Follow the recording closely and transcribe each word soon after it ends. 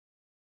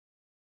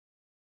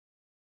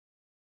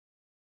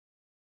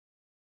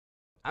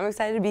I'm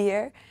excited to be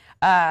here.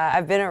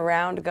 I've been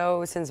around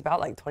Go since about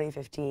like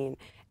 2015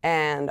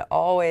 and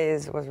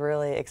always was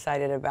really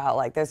excited about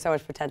like there's so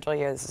much potential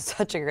here. This is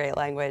such a great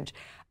language.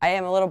 I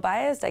am a little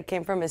biased. I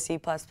came from a C++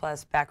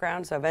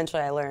 background, so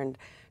eventually I learned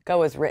Go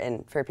was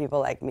written for people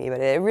like me, but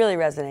it really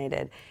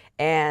resonated.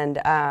 And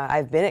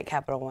I've been at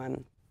Capital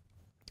One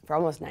for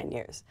almost 9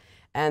 years.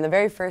 And the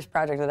very first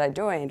project that I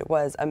joined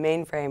was a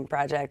mainframe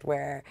project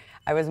where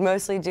I was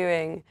mostly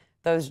doing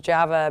those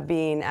Java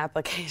Bean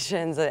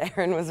applications that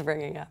Aaron was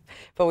bringing up,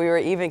 but we were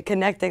even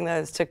connecting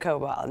those to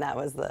COBOL, and that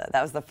was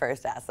the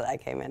first asset I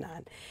came in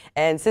on.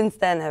 And since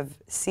then, have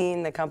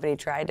seen the company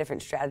try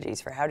different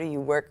strategies for how do you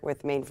work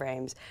with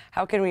mainframes,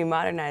 how can we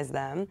modernize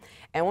them,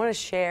 and want to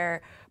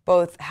share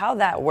both how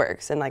that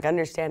works and like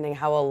understanding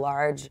how a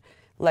large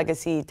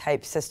legacy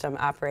type system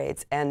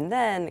operates, and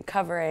then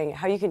covering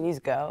how you can use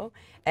Go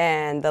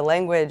and the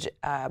language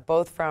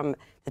both from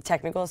the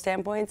technical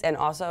standpoints and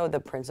also the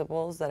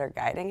principles that are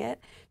guiding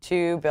it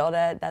to build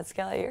at that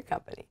scale at your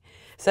company.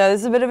 So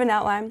this is a bit of an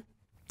outline.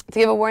 To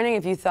give a warning,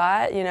 if you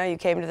thought you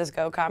came to this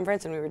Go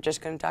conference and we were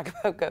just going to talk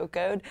about Go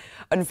code,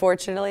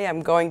 unfortunately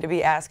I'm going to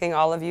be asking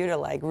all of you to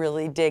like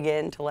really dig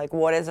into like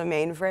what is a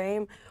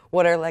mainframe,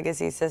 what are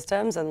legacy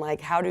systems, and like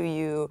how do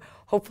you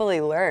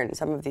hopefully learn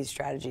some of these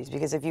strategies,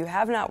 because if you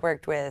have not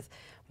worked with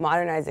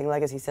modernizing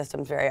legacy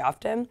systems very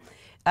often,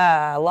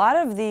 a lot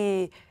of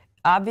the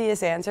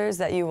obvious answers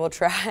that you will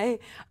try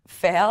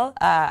fail,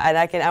 and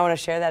I want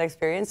to share that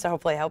experience to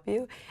hopefully help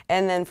you.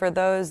 And then for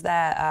those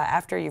that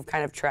after you've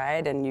kind of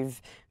tried and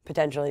you've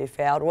potentially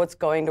failed, what's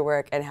going to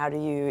work and how do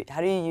you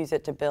use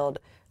it to build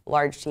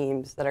large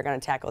teams that are going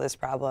to tackle this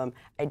problem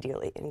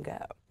ideally in Go.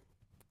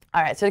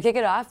 All right, so to kick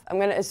it off, I'm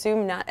going to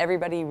assume not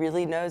everybody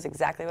really knows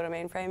exactly what a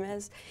mainframe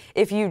is.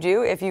 If you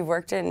do, if you've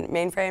worked in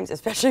mainframes,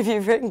 especially if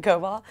you've written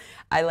COBOL,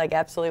 I like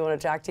absolutely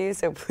want to talk to you,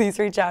 so please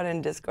reach out in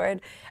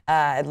Discord.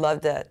 I'd love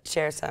to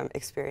share some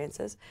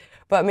experiences.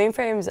 But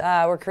mainframes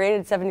were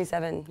created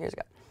 77 years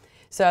ago.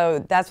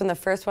 So that's when the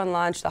first one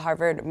launched, the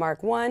Harvard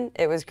Mark I.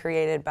 It was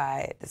created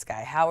by this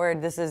guy,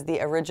 Howard. This is the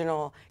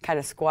original kind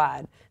of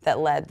squad that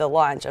led the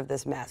launch of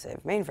this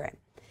massive mainframe.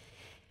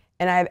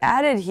 And I've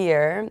added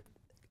here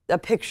a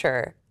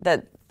picture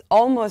that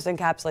almost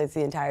encapsulates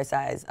the entire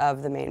size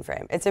of the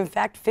mainframe. It's in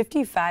fact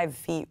 55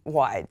 feet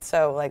wide,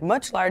 so like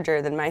much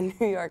larger than my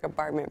New York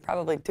apartment,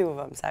 probably two of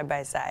them side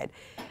by side.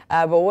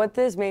 But what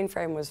this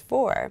mainframe was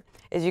for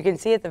is, you can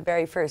see at the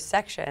very first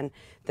section,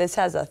 this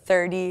has a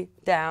 30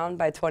 down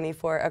by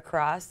 24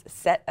 across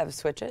set of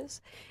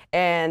switches,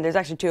 and there's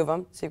actually two of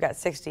them, so you've got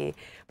 60,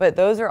 but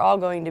those are all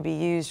going to be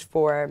used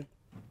for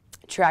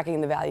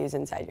tracking the values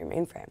inside your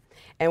mainframe.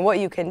 And what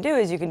you can do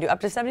is you can do up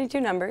to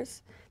 72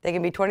 numbers. They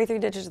can be 23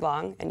 digits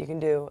long, and you can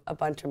do a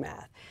bunch of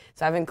math.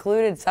 So I've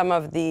included some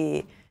of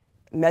the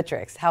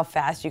metrics, how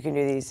fast you can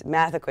do these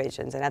math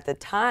equations. And at the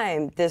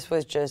time, this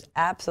was just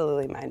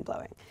absolutely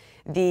mind-blowing.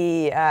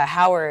 The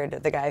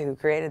Howard, the guy who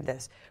created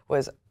this,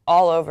 was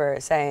all over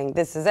saying,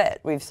 this is it,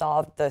 we've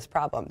solved this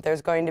problem.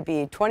 There's going to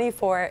be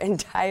 24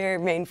 entire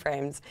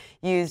mainframes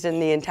used in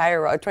the entire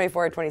world,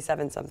 24 or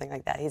 27, something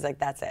like that. He's like,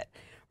 that's it.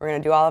 We're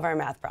going to do all of our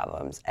math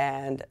problems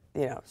and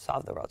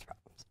solve the world's problems.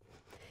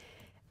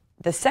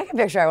 The second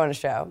picture I want to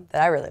show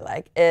that I really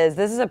like is,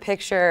 this is a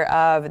picture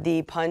of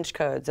the punch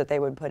codes that they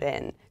would put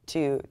in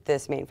to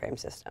this mainframe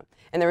system.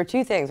 And there were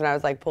two things when I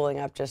was like pulling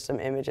up just some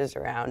images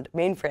around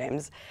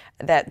mainframes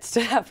that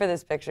stood out for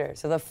this picture.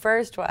 So the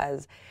first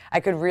was, I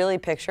could really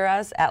picture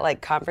us at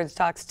like conference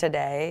talks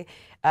today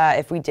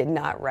if we did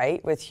not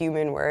write with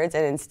human words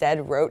and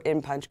instead wrote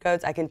in punch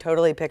codes. I can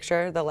totally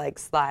picture the like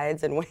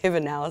slides and way of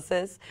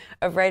analysis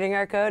of writing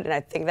our code, and I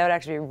think that would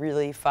actually be a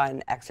really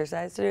fun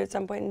exercise to do at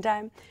some point in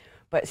time.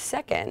 But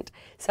second,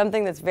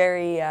 something that's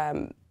very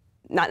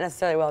not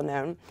necessarily well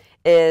known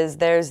is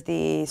there's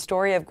the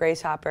story of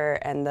Grace Hopper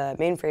and the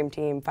mainframe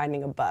team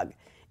finding a bug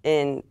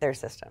in their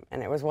system.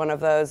 And it was one of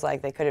those,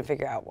 like, they couldn't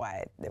figure out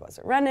why it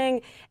wasn't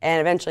running.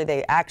 And eventually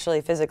they actually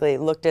physically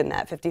looked in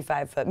that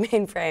 55-foot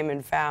mainframe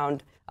and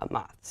found a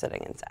moth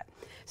sitting inside.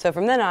 So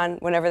from then on,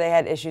 whenever they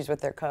had issues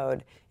with their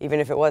code, even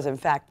if it was in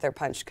fact their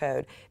punched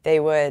code, they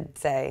would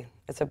say,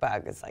 it's a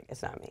bug, it's like,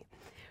 it's not me.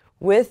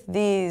 With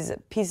these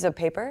pieces of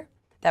paper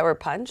that were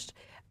punched,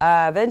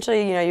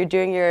 eventually, you're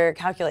doing your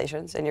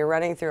calculations and you're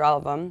running through all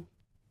of them,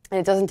 and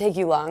it doesn't take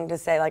you long to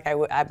say, like, I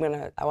want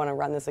to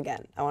run this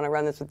again. I want to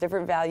run this with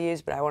different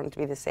values, but I want it to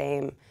be the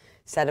same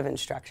set of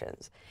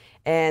instructions.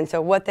 And so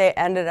what they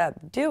ended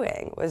up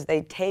doing was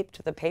they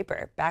taped the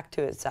paper back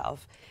to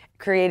itself,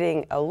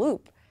 creating a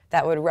loop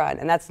that would run.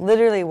 And that's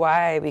literally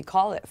why we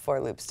call it for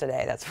loops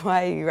today. That's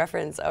why you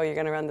reference, oh, you're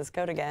going to run this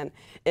code again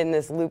in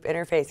this loop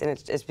interface. And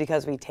it's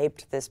because we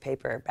taped this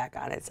paper back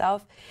on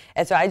itself.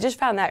 And so I just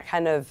found that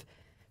kind of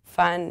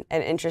fun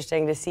and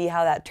interesting to see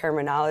how that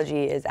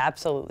terminology is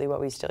absolutely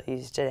what we still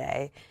use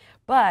today.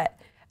 But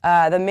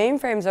the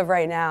mainframes of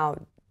right now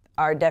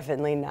are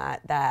definitely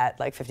not that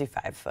like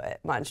 55-foot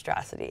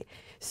monstrosity.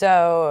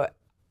 So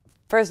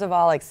first of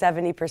all, like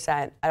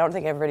 70%, I don't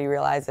think everybody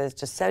realizes,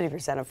 just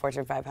 70% of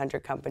Fortune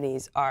 500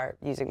 companies are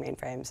using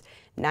mainframes.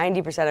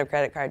 90% of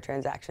credit card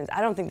transactions.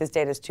 I don't think this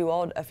data is too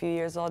old, a few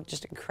years old,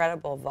 just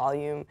incredible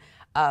volume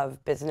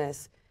of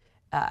business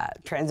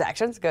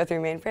transactions go through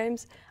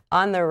mainframes.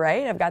 On the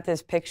right, I've got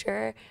this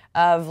picture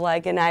of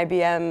like an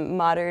IBM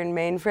modern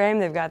mainframe.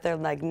 They've got their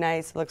like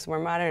nice, looks more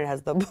modern, it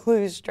has the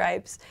blue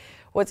stripes.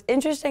 What's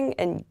interesting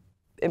and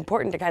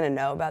important to kind of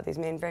know about these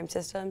mainframe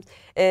systems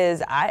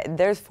is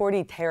there's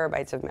 40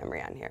 terabytes of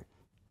memory on here.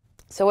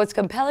 So what's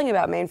compelling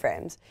about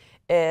mainframes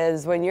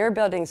is when you're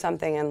building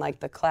something in like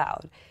the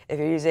cloud, if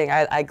you're using,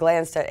 I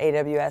glanced at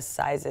AWS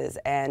sizes,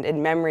 and in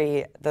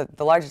memory, the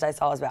largest I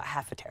saw was about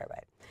half a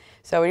terabyte.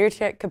 So when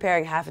you're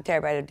comparing half a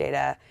terabyte of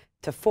data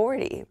to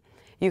 40,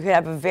 you could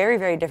have a very,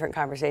 very different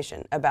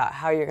conversation about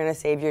how you're going to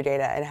save your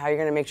data and how you're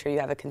going to make sure you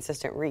have a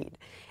consistent read.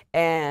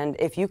 And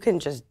if you can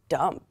just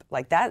dump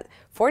like that,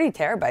 40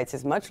 terabytes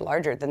is much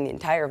larger than the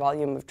entire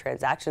volume of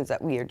transactions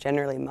that we are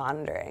generally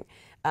monitoring.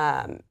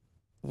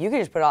 You can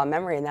just put it all in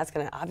memory, and that's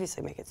going to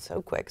obviously make it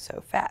so quick,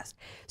 so fast.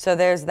 So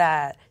there's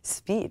that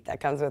speed that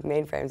comes with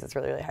mainframes that's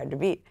really, really hard to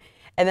beat.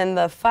 And then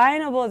the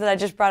final bullet that I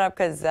just brought up,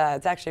 because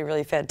it's actually a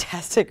really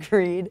fantastic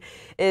read,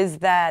 is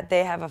that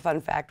they have a fun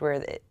fact where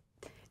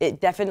it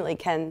definitely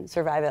can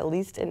survive at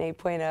least an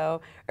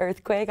 8.0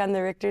 earthquake on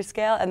the Richter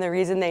scale. And the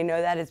reason they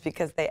know that is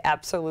because they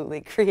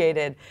absolutely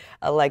created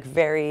a like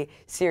very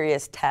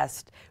serious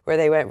test where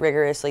they went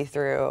rigorously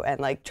through and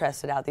like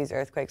tested out these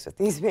earthquakes with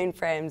these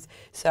mainframes.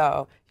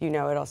 So you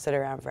know it'll sit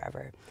around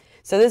forever.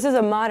 So this is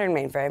a modern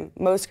mainframe.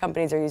 Most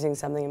companies are using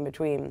something in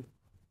between.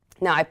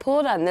 Now I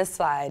pulled on this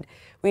slide.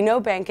 We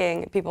know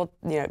banking, people,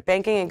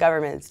 banking and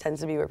governments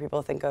tends to be where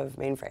people think of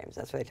mainframes.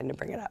 That's where they tend to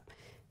bring it up.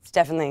 It's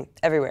definitely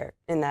everywhere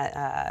in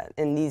that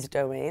in these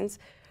domains.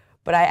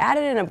 But I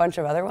added in a bunch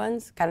of other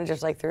ones, kind of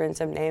just like threw in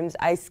some names.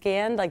 I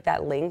scanned like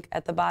that link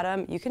at the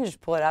bottom. You can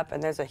just pull it up,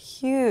 and there's a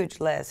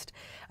huge list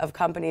of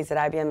companies that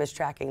IBM is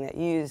tracking that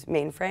use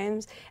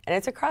mainframes, and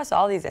it's across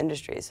all these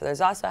industries. So there's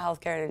also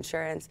healthcare and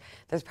insurance.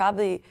 There's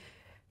probably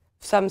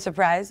some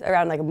surprise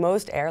around like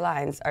most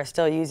airlines are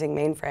still using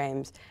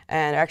mainframes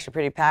and are actually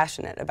pretty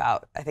passionate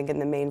about, I think in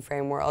the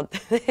mainframe world,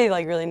 they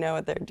like really know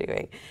what they're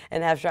doing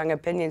and have strong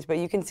opinions. But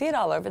you can see it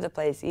all over the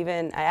place.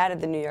 Even I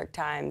added the New York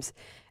Times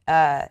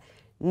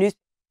news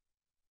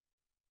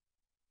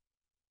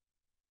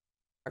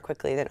more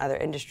quickly than other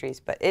industries,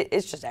 but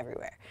it's just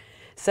everywhere.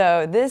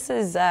 So this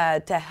is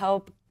to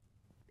help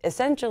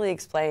essentially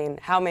explain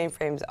how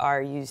mainframes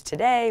are used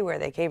today, where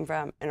they came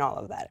from, and all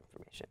of that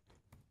information.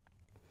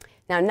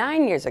 Now,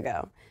 9 years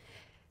ago,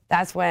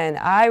 that's when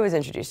I was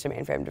introduced to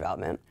mainframe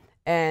development,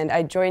 and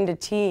I joined a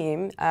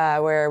team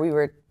where we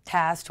were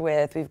tasked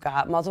with, we've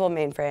got multiple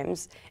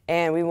mainframes,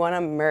 and we want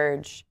to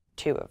merge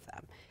 2 of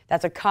them.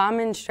 That's a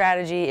common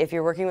strategy if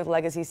you're working with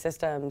legacy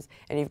systems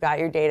and you've got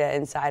your data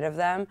inside of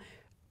them.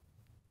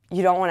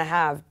 You don't want to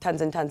have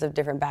tons and tons of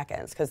different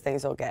backends because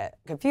things will get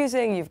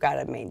confusing. You've got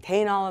to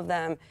maintain all of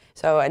them.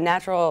 So a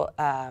natural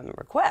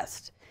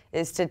request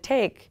is to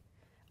take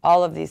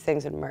all of these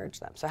things and merge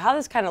them. So how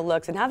this kind of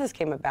looks and how this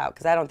came about,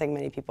 because I don't think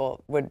many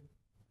people would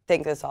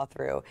think this all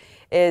through,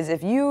 is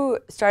if you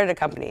started a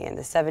company in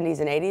the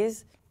 70s and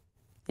 80s,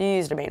 you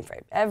used a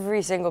mainframe.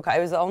 Every single, it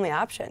was the only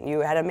option.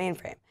 You had a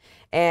mainframe.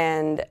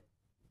 And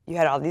you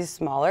had all these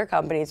smaller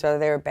companies, whether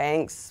they were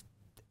banks,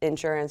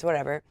 insurance,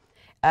 whatever,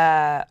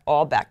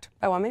 all backed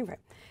by one mainframe.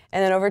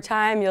 And then over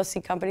time, you'll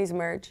see companies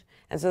merge.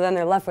 And so then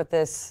they're left with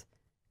this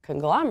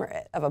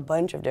conglomerate of a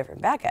bunch of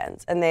different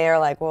backends. And they are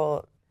like,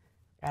 well,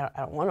 I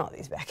don't want all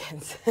these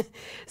backends.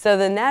 So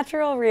the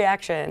natural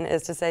reaction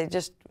is to say,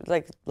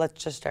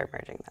 let's just start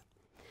merging them.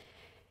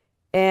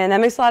 And that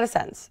makes a lot of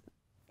sense,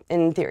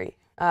 in theory.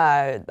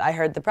 I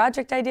heard the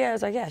project idea. I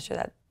was like, yeah, sure,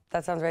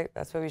 that sounds right.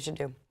 That's what we should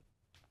do.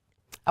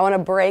 I want to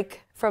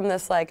break from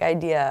this like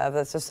idea of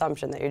this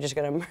assumption that you're just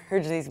going to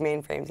merge these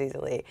mainframes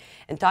easily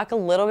and talk a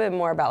little bit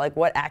more about like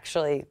what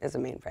actually is a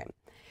mainframe.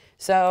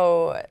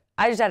 So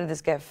I just added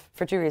this GIF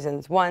for 2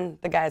 reasons. One,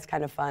 the guy is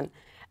kind of fun.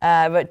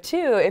 But 2,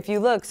 if you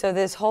look, so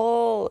this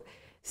whole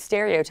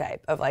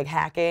stereotype of like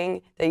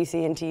hacking that you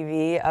see in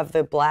TV of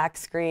the black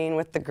screen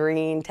with the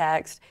green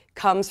text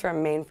comes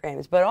from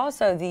mainframes. But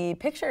also the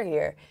picture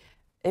here,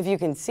 if you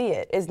can see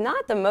it, is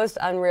not the most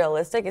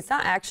unrealistic. It's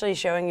not actually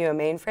showing you a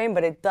mainframe,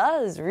 but it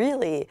does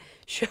really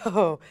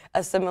show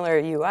a similar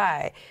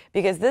UI.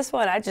 Because this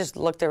one, I just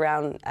looked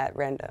around at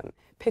random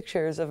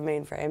pictures of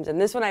mainframes, and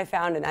this one I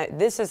found, and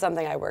this is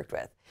something I worked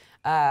with.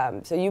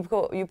 So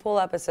you pull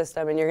up a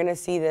system, and you're going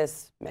to see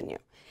this menu.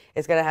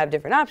 It's going to have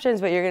different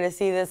options, but you're going to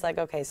see this like,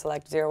 okay,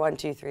 select 0, 1,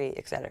 2, 3,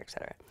 et cetera, et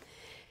cetera.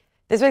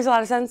 This makes a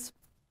lot of sense.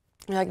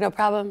 You're like, no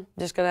problem.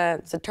 Just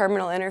it's a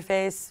terminal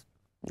interface,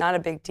 not a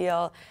big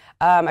deal.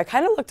 I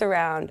kind of looked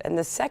around, and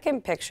the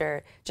second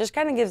picture just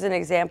kind of gives an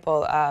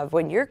example of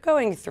when you're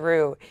going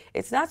through,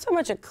 it's not so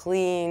much a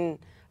clean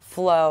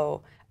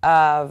flow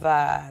of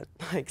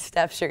like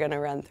steps you're going to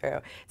run through.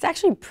 It's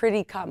actually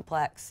pretty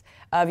complex.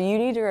 You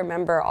need to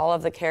remember all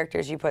of the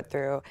characters you put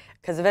through,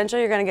 because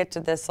eventually you're going to get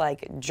to this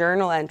like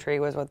journal entry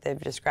was what they've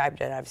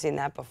described it. I've seen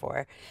that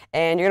before.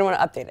 And you're going to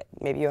want to update it.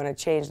 Maybe you want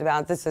to change the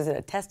balance. This isn't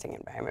a testing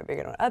environment, but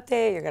you're going to want to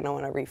update, you're going to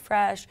want to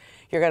refresh,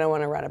 you're going to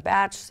want to run a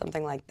batch,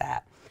 something like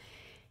that.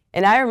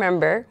 And I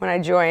remember when I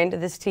joined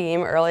this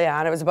team early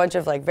on, it was a bunch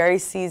of like very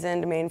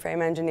seasoned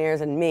mainframe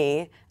engineers and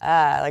me,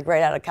 like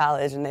right out of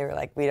college, and they were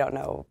like, we don't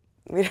know,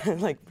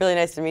 like really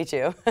nice to meet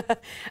you, but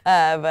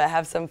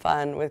have some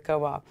fun with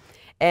COBOL.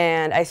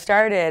 And I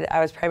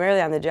was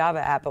primarily on the Java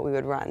app, but we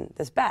would run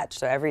this batch.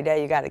 So every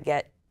day you got to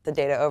get the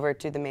data over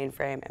to the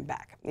mainframe and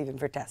back, even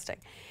for testing.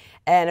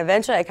 And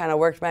eventually I kind of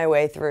worked my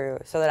way through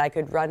so that I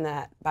could run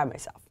that by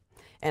myself.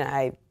 And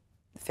I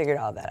figured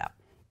all of that out.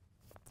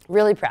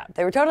 Really proud.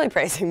 They were totally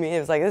praising me. It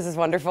was like, this is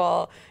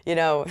wonderful. You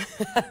know,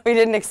 we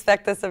didn't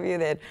expect this of you.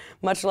 They had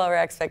much lower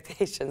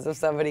expectations of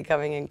somebody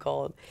coming in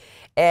cold.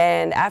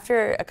 And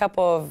after a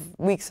couple of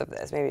weeks of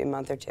this, maybe a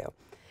month or two,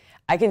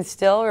 I can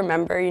still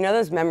remember, you know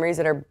those memories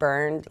that are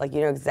burned, like you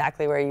know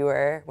exactly where you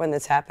were when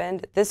this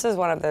happened? This is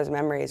one of those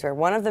memories where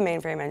one of the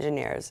mainframe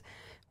engineers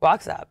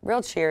walks up,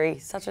 real cheery,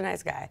 such a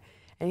nice guy,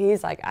 and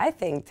he's like, I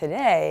think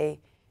today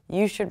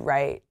you should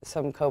write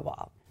some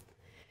COBOL.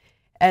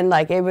 And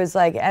like, it was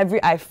like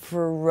I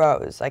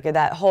froze. Like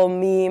that whole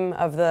meme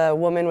of the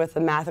woman with the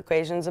math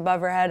equations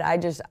above her head,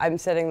 I'm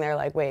sitting there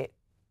like, wait,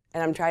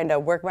 and I'm trying to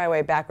work my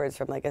way backwards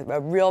from like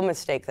a real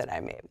mistake that I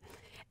made.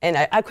 And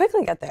I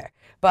quickly get there.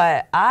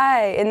 But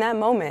in that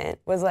moment,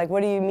 was like,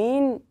 what do you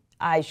mean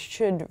I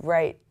should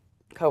write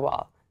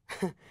COBOL?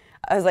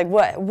 I was like,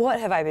 what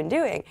have I been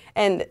doing?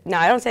 And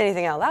now I don't say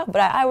anything out loud, but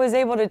I was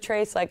able to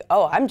trace like,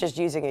 oh, I'm just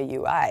using a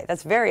UI.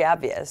 That's very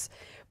obvious.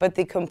 But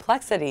the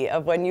complexity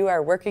of when you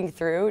are working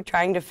through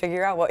trying to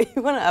figure out what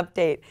you want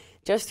to update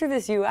just through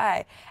this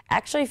UI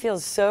actually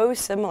feels so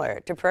similar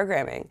to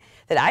programming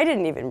that I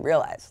didn't even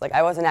realize. Like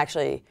I wasn't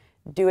actually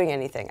doing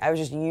anything. I was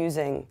just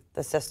using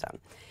the system.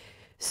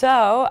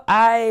 So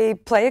I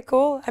play it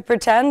cool. I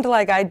pretend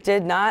like I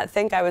did not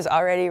think I was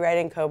already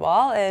writing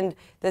COBOL, and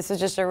this is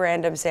just a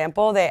random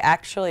sample. They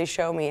actually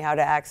show me how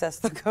to access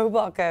the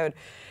COBOL code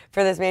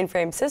for this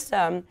mainframe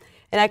system.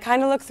 And I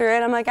kind of look through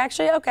it, I'm like,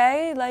 actually,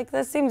 okay, like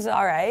this seems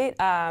all right.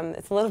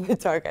 It's a little bit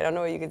dark, I don't know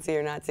what you can see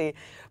or not see.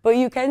 But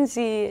you can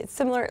see, it's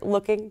similar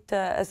looking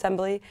to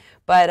assembly,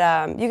 but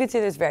you can see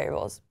there's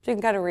variables. So you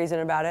can kind of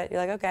reason about it, you're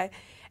like, okay.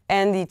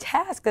 And the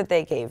task that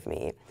they gave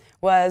me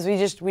was we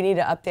need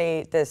to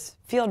update this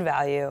field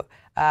value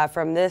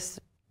from this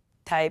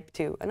type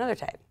to another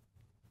type.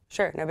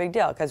 Sure, no big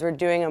deal, because we're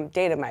doing a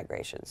data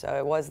migration. So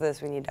it was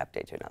this, we need to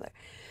update to another.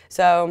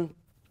 So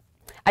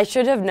I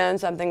should have known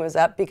something was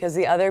up because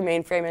the other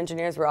mainframe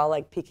engineers were all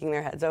like peeking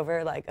their heads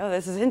over like, oh,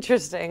 this is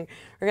interesting.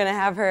 We're going to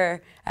have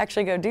her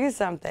actually go do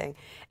something.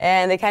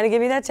 And they kind of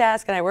give me that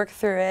task and I work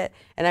through it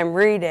and I'm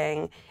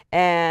reading.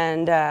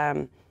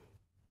 And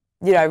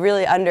you know, I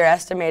really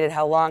underestimated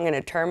how long in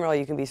a terminal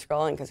you can be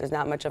scrolling because there's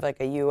not much of like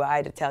a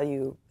UI to tell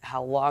you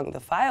how long the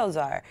files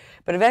are.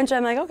 But eventually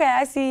I'm like,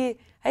 okay,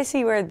 I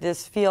see where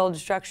this field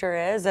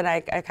structure is and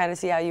I kind of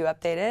see how you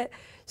update it.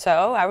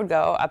 So I would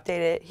go update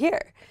it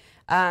here.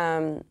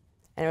 And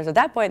it was at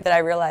that point that I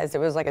realized it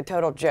was like a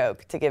total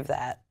joke to give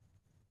that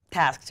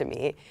task to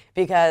me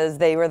because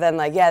they were then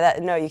like, yeah,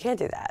 no, you can't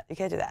do that. You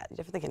can't do that. You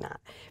definitely cannot.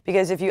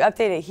 Because if you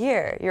update it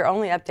here, you're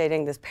only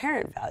updating this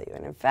parent value.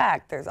 And in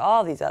fact, there's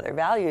all these other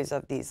values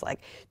of these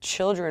like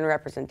children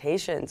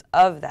representations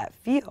of that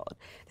field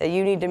that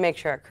you need to make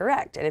sure are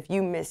correct. And if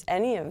you miss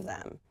any of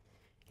them,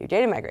 your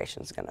data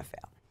migration is going to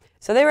fail.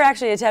 So they were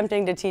actually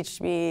attempting to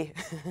teach me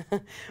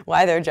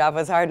why their job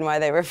was hard and why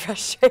they were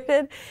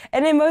frustrated.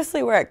 And it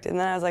mostly worked. And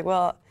then I was like,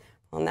 well,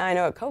 now I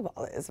know what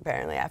COBOL is,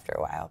 apparently, after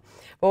a while.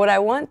 But what I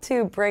want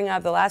to bring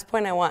up, the last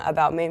point I want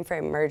about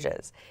mainframe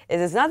merges,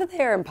 is it's not that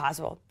they are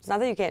impossible. It's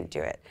not that you can't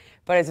do it.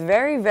 But it's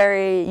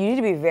very, you need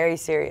to be very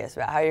serious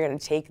about how you're going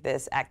to take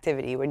this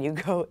activity when you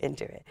go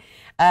into it.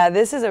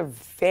 This is a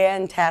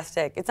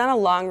fantastic, it's not a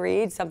long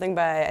read, something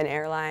by an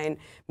airline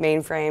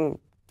mainframe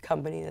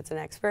company that's an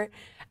expert.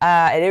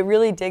 And it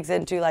really digs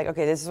into like,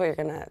 okay, this is what you're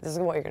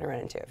gonna run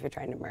into if you're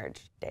trying to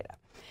merge data.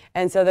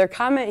 And so their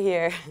comment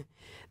here,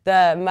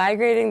 the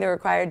migrating the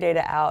required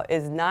data out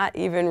is not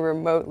even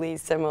remotely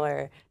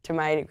similar to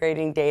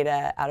migrating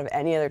data out of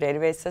any other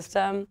database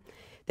system.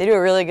 They do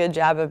a really good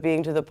job of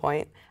being to the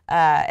point.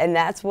 And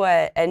that's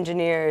what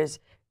engineers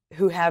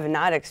who have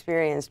not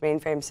experienced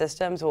mainframe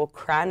systems will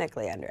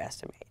chronically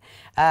underestimate.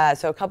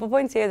 So a couple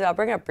points here that I'll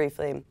bring up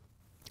briefly.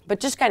 But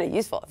just kind of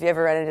useful if you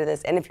ever run into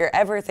this. And if you're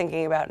ever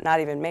thinking about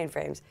not even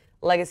mainframes,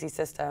 legacy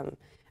system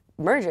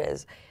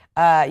merges,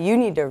 you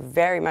need to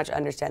very much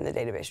understand the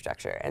database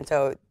structure. And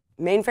so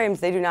mainframes,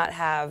 they do not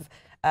have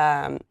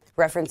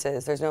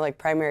references. There's no like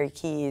primary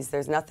keys.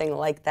 There's nothing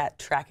like that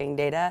tracking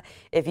data.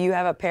 If you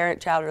have a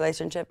parent-child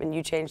relationship and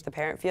you change the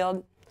parent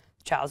field,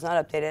 the child's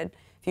not updated.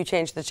 If you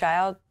change the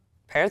child,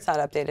 parent's not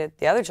updated.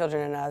 The other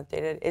children are not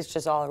updated. It's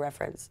just all a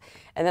reference.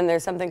 And then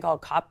there's something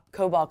called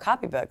COBOL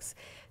copybooks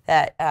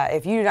that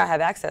if you do not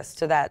have access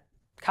to that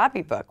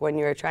copybook when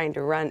you're trying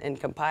to run and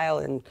compile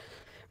and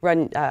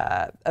run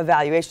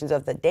evaluations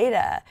of the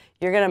data,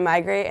 you're going to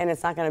migrate and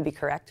it's not going to be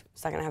correct.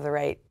 It's not going to have the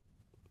right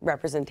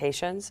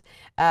representations.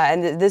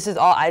 And this is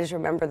all, I just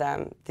remember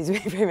them, these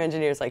mainframe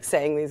engineers, like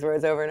saying these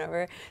words over and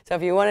over. So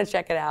if you want to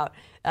check it out,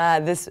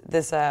 this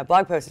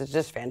blog post is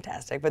just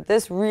fantastic. But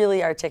this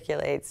really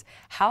articulates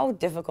how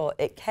difficult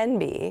it can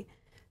be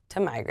to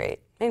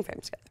migrate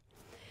mainframes together.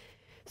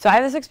 So I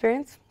have this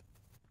experience.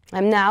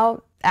 I'm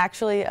now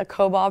actually a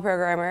COBOL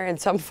programmer in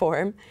some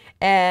form.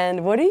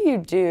 And what do you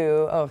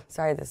do? Oh,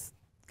 sorry, this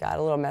got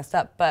a little messed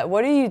up. But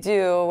what do you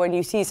do when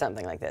you see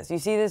something like this? You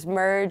see this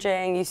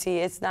merging. You see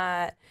it's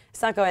not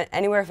going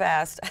anywhere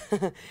fast.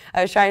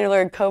 I was trying to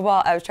learn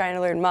COBOL. I was trying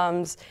to learn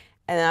mums.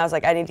 And then I was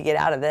like, I need to get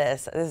out of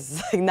this. This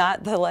is like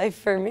not the life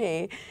for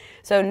me.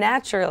 So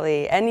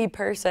naturally, any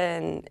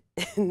person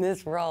in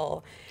this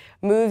role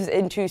moves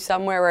into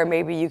somewhere where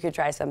maybe you could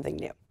try something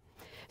new.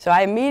 So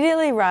I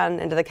immediately run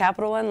into the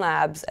Capital One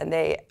labs, and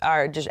they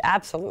are just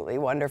absolutely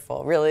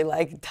wonderful, really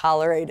like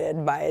tolerated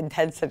my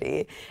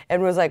intensity,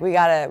 and was like, we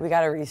gotta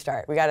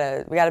restart. We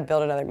gotta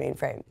build another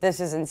mainframe. This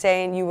is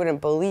insane. You wouldn't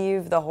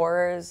believe the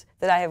horrors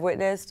that I have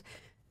witnessed.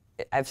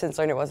 I've since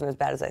learned it wasn't as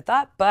bad as I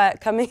thought,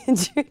 but coming in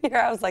junior,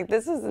 I was like,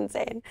 this is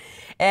insane.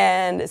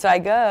 And so I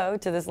go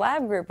to this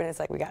lab group, and it's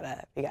like, we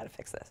gotta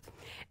fix this.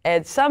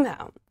 And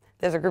somehow,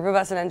 there's a group of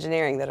us in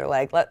engineering that are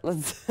like,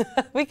 let's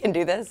we can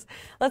do this.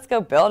 Let's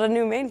go build a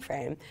new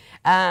mainframe,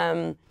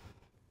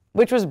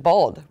 which was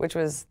bold, which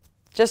was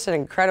just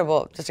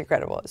incredible.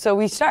 So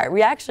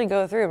we actually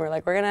go through and we're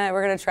like, we're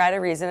gonna try to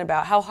reason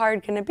about how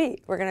hard can it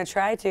be. We're gonna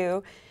try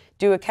to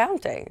do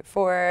accounting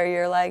for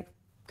your like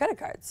credit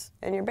cards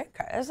and your bank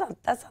card.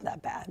 That's not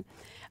that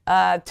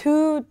bad.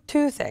 Two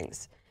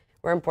things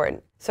were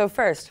important. So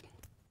first,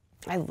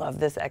 I love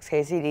this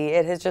XKCD.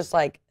 It has just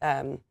like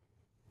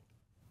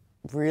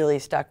really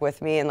stuck with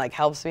me and like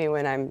helps me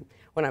when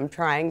I'm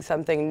trying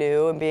something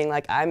new and being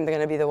like, I'm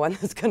gonna be the one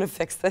that's gonna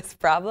fix this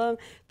problem.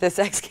 This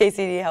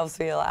XKCD helps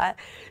me a lot.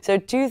 So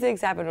two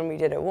things happened when we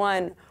did it.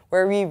 One,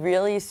 were we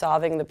really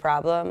solving the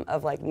problem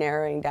of like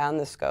narrowing down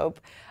the scope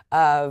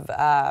of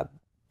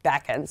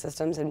back-end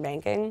systems in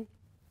banking?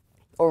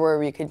 Or were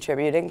we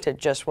contributing to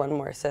just one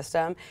more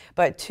system?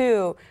 But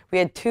two, we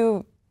had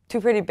two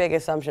pretty big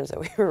assumptions that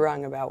we were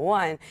wrong about.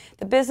 One,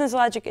 the business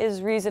logic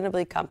is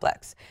reasonably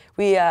complex.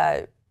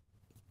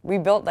 We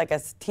built like a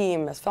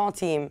small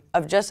team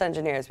of just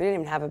engineers. We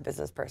didn't even have a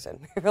business person.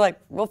 We were like,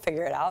 we'll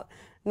figure it out,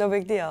 no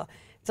big deal.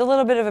 It's a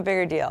little bit of a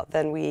bigger deal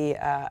than we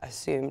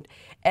assumed.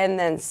 And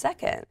then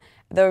second,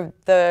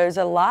 there's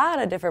a lot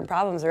of different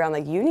problems around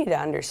like you need to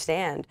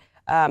understand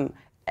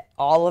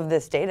all of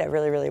this data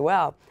really, really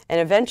well. And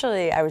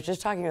eventually, I was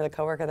just talking with a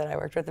coworker that I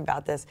worked with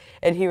about this,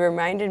 and he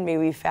reminded me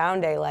we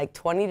found a like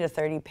 20 to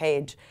 30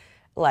 page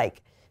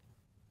like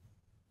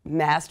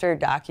master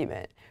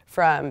document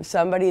from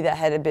somebody that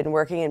had been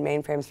working in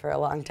mainframes for a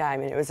long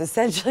time, and it was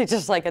essentially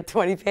just like a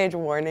 20-page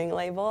warning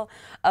label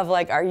of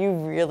like, are you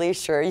really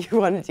sure you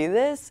want to do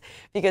this?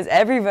 Because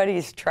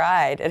everybody's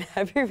tried and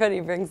everybody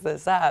brings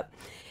this up.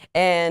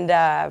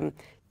 And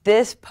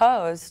this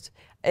post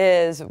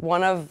is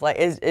one of like,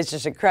 it's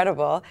just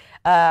incredible.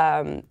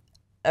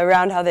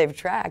 Around how they've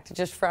tracked,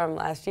 just from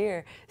last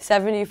year,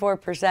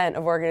 74%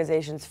 of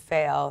organizations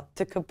fail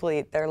to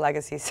complete their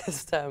legacy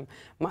system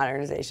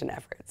modernization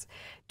efforts.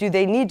 Do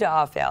they need to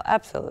all fail?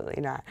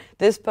 Absolutely not.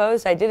 This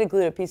post, I did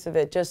include a piece of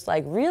it, just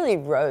like really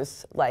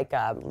roasts like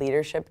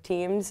leadership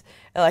teams,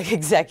 like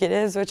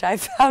executives, which I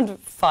found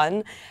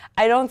fun.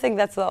 I don't think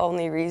that's the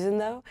only reason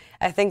though.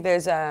 I think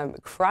there's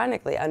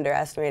chronically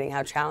underestimating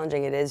how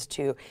challenging it is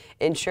to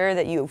ensure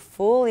that you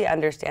fully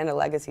understand a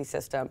legacy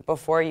system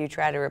before you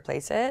try to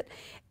replace it,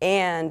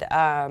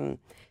 and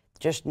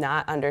just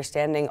not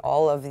understanding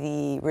all of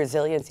the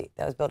resiliency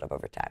that was built up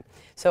over time.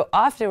 So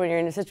often when you're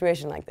in a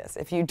situation like this,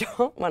 if you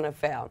don't want to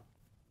fail,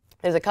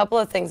 there's a couple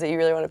of things that you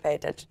really want to pay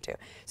attention to.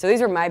 So these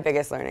were my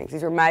biggest learnings.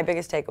 These were my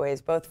biggest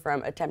takeaways, both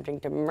from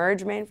attempting to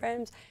merge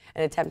mainframes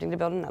and attempting to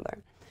build another.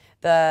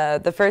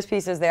 The first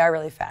piece is they are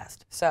really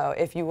fast. So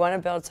if you want to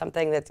build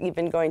something that's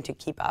even going to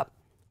keep up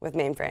with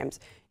mainframes,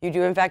 you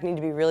do in fact need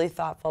to be really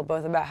thoughtful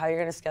both about how you're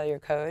going to scale your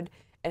code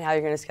and how you're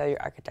going to scale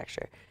your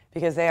architecture,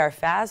 because they are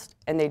fast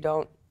and they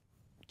don't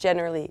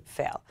generally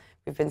fail.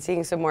 We've been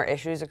seeing some more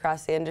issues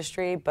across the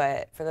industry,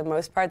 but for the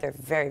most part, they're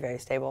very, very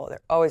stable. They're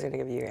always going to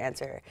give you your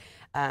answer,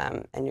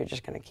 and you're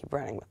just going to keep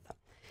running with them.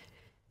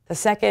 The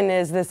second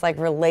is this like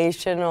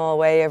relational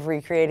way of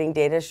recreating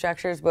data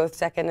structures. Both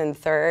second and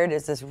third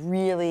is this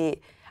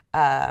really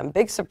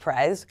big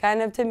surprise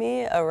kind of to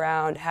me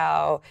around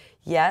how,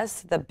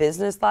 yes, the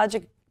business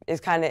logic is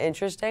kind of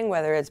interesting,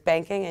 whether it's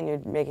banking and you're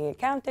making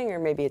accounting, or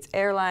maybe it's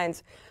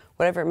airlines,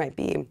 whatever it might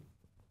be.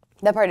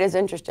 That part is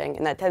interesting,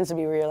 and that tends to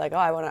be where you're like, oh,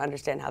 I want to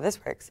understand how this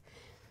works.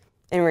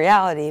 In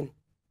reality,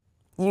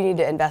 you need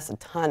to invest a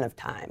ton of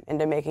time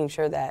into making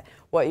sure that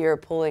what you're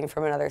pulling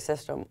from another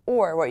system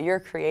or what you're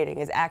creating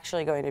is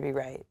actually going to be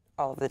right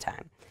all of the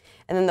time.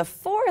 And then the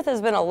fourth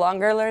has been a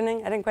longer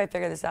learning. I didn't quite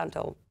figure this out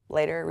until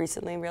later,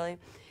 recently, really,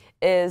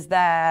 is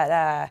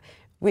that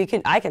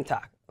I can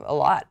talk a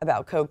lot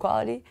about code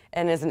quality,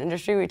 and as an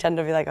industry, we tend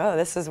to be like, oh,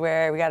 this is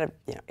where we got to,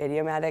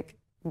 idiomatic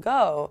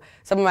Go.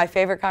 Some of my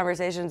favorite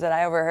conversations that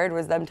I overheard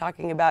was them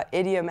talking about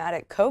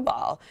idiomatic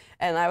COBOL,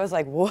 and I was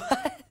like,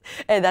 what?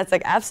 And that's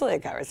like absolutely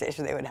a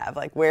conversation they would have,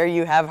 like where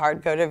you have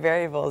hard-coded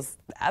variables,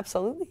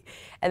 absolutely,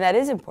 and that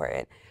is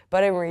important.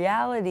 But in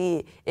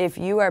reality, if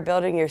you are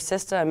building your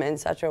system in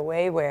such a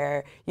way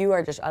where you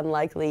are just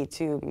unlikely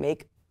to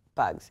make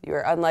bugs, you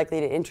are unlikely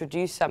to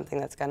introduce something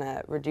that's going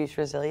to reduce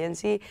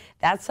resiliency,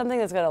 that's something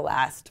that's going to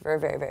last for a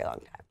very, very long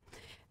time.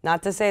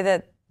 Not to say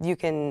that you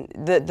can,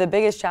 the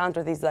biggest challenge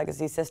with these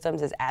legacy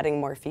systems is adding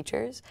more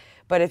features,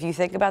 but if you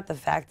think about the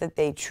fact that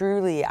they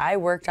truly, I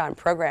worked on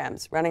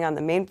programs running on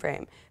the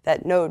mainframe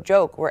that, no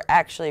joke, were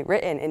actually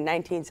written in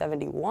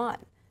 1971.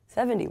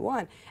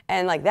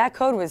 And like that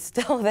code was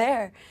still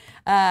there,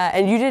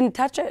 and you didn't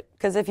touch it,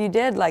 because if you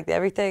did, like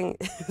everything,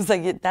 it's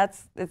like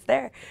it's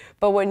there.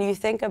 But when you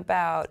think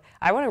about,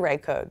 I want to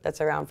write code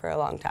that's around for a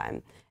long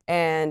time,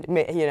 and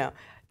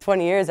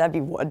 20 years, that'd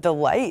be a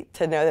delight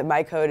to know that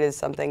my code is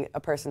something a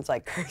person's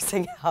like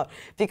cursing out,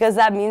 because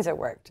that means it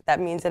worked. That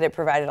means that it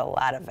provided a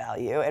lot of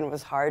value and it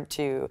was hard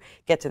to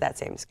get to that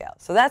same scale.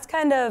 So that's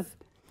kind of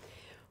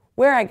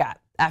where I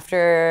got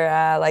after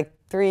like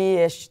 4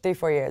 years,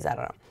 I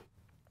don't know.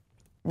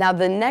 Now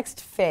the next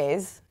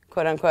phase,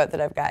 quote unquote,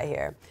 that I've got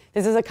here,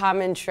 this is a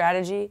common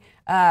strategy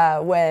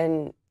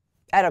when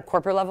at a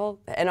corporate level,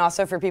 and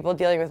also for people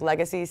dealing with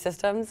legacy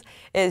systems,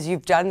 is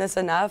you've done this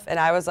enough, and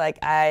I was like,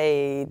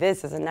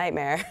 this is a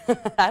nightmare.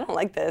 I don't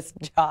like this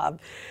job.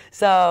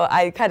 So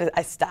I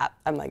stopped.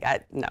 I'm like,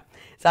 no.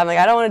 So I'm like,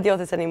 I don't want to deal with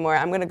this anymore.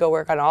 I'm going to go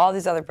work on all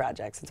these other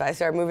projects. And so I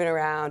started moving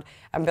around.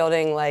 I'm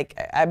building,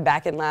 I'm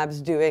back in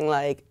labs doing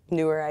like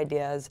newer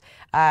ideas.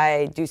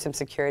 I do some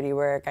security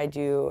work. I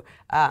do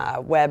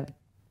web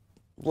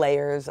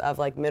layers of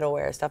like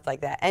middleware, stuff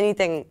like that.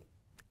 Anything.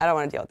 I don't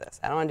want to deal with this.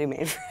 I don't want to do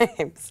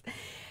mainframes.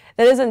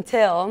 That is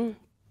until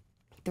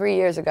 3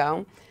 years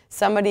ago,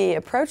 somebody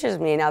approaches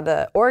me. Now,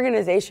 the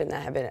organization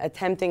that had been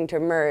attempting to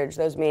merge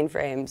those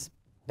mainframes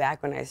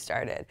back when I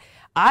started,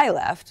 I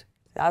left.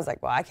 I was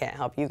like, well, I can't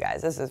help you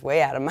guys. This is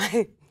way out of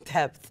my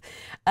depth.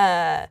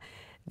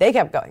 They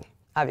kept going,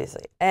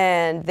 obviously.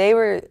 And they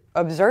were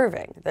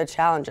observing the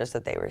challenges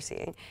that they were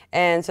seeing.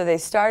 And so they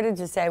started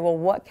to say, well,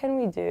 what can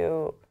we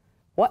do?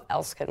 What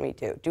else can we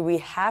do? Do we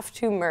have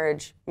to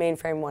merge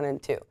mainframe 1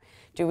 and 2?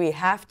 Do we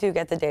have to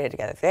get the data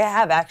together? They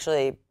have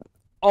actually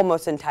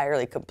almost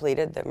entirely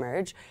completed the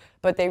merge,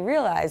 but they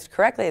realized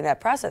correctly in that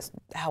process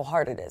how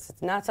hard it is.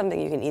 It's not something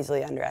you can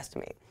easily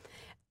underestimate.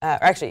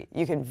 Or actually,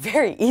 you can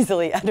very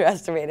easily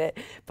underestimate it,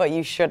 but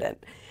you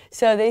shouldn't.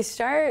 So they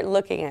start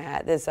looking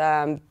at this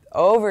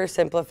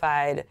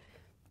oversimplified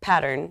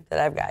pattern that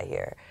I've got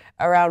here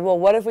around, well,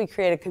 what if we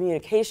create a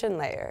communication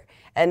layer,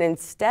 and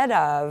instead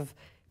of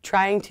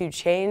trying to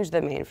change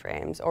the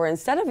mainframes, or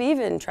instead of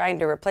even trying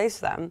to replace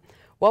them,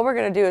 what we're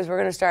going to do is we're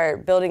going to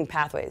start building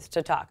pathways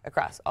to talk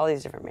across all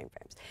these different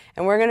mainframes.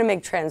 And we're going to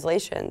make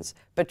translations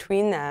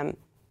between them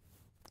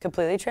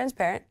completely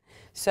transparent.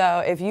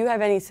 So if you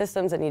have any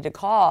systems that need to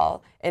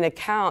call an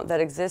account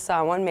that exists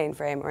on one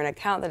mainframe or an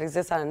account that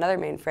exists on another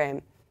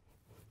mainframe,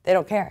 they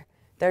don't care.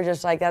 They're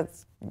just like,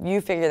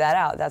 you figure that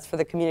out. That's for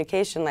the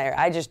communication layer.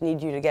 I just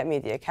need you to get me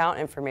the account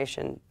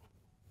information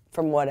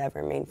from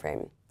whatever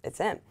mainframe it's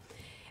in.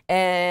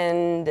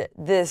 And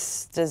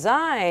this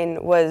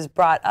design was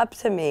brought up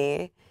to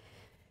me,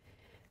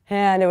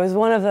 and it was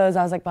one of those,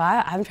 I was like,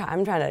 well, I'm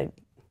trying to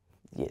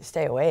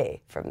stay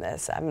away from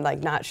this. I'm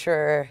like not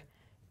sure.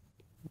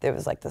 There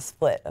was like the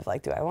split of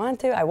like, do I want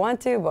to? I want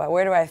to, but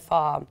where do I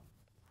fall?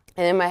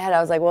 And in my head,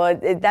 I was like, well,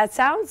 that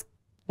sounds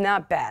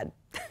not bad.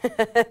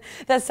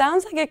 That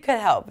sounds like it could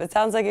help. It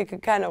sounds like it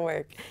could kind of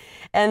work.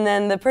 And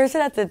then the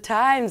person at the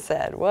time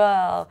said,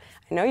 well,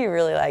 I know you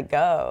really like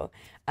Go.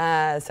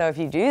 So if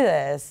you do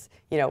this,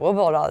 we'll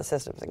build all the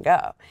systems in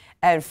Go.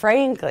 And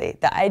frankly,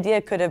 the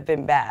idea could have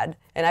been bad,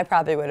 and I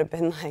probably would have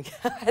been like,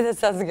 this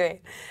sounds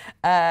great.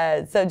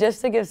 So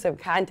just to give some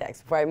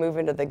context before I move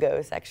into the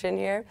Go section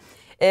here,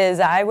 is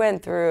I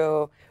went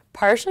through,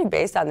 partially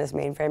based on this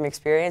mainframe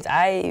experience,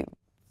 I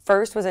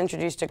first was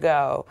introduced to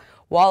Go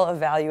while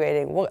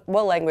evaluating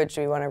what language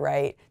do we want to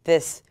write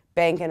this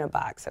bank in a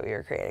box that we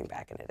were creating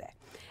back in the day.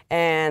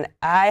 And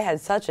I had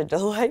such a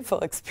delightful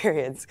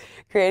experience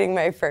creating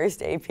my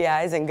first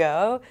APIs in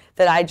Go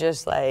that I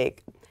just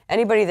like,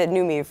 anybody that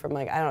knew me from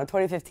like, I don't know,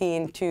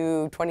 2015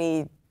 to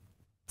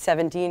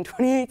 2017,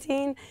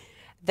 2018,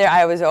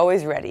 I was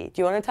always ready.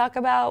 Do you want to talk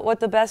about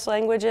what the best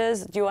language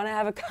is? Do you want to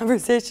have a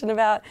conversation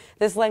about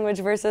this language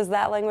versus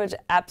that language?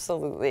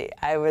 Absolutely.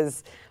 I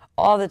was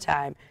all the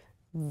time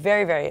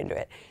very, very into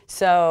it.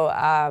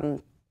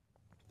 So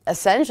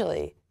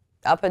essentially,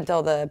 up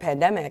until the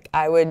pandemic,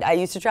 I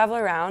used to travel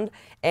around,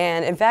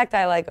 and in fact,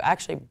 I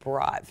actually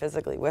brought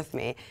physically with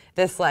me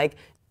this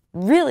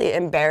really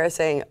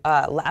embarrassing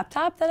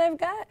laptop that I've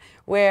got,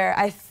 where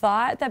I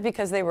thought that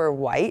because they were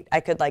white, I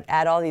could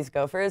add all these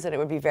gophers and it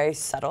would be very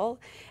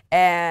subtle.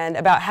 And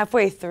about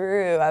halfway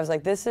through, I was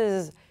like, this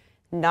is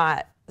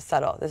not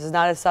subtle. This is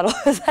not as subtle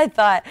as I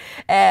thought.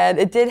 And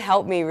it did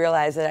help me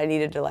realize that I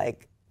needed to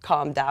like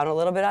calm down a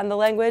little bit on the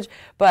language.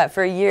 But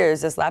for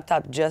years, this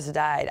laptop just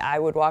died. I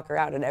would walk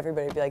around and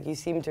everybody would be like, you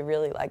seem to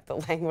really like the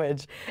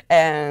language.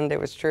 And it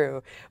was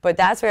true. But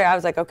that's where I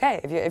was like, okay,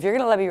 if you're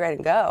going to let me write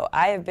in Go,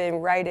 I have been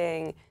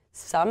writing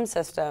some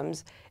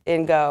systems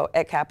in Go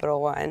at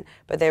Capital One,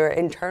 but they were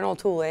internal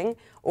tooling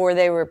or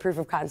they were proof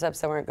of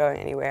concepts that weren't going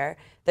anywhere.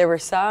 There were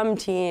some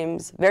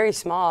teams, very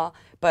small,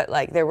 but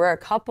like there were a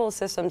couple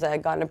systems that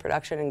had gone to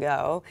production in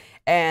Go,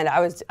 and I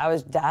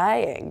was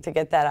dying to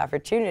get that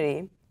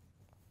opportunity.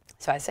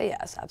 So I say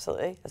yes,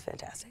 absolutely, that's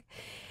fantastic.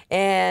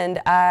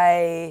 And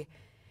I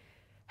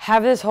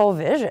have this whole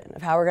vision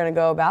of how we're gonna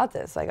go about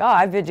this. Like, oh,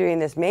 I've been doing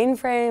this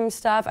mainframe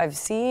stuff. I've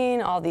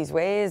seen all these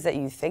ways that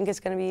you think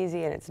it's gonna be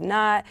easy and it's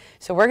not.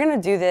 So we're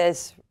gonna do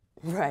this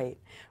right.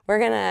 We're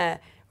gonna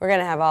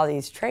have all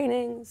these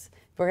trainings.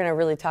 We're gonna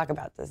really talk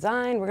about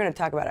design. We're gonna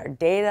talk about our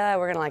data.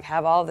 We're gonna like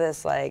have all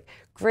this like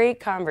great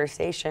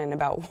conversation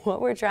about what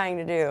we're trying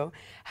to do,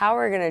 how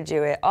we're gonna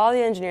do it. All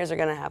the engineers are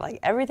gonna have like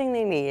everything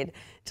they need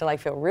to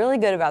like feel really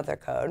good about their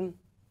code.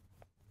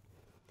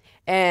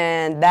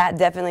 And that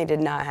definitely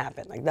did not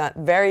happen. Like not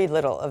very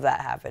little of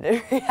that happened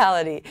in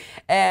reality.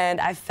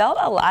 And I felt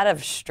a lot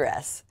of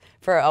stress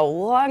for a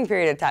long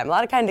period of time, a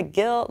lot of kind of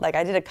guilt. Like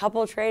I did a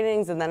couple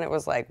trainings and then it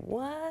was like,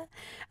 what?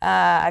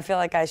 I feel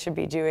like I should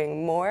be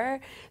doing more.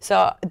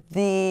 So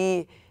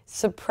the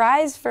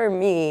surprise for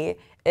me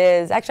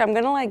is, actually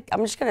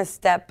I'm just gonna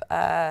step,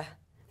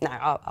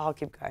 no, I'll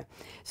keep going.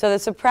 So the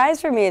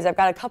surprise for me is I've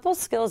got a couple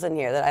skills in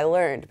here that I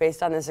learned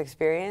based on this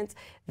experience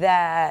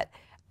that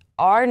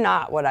are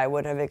not what I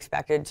would have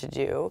expected to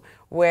do,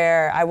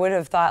 where I would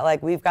have thought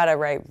like we've got to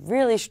write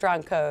really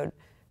strong code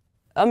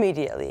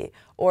immediately,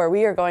 or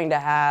we are going to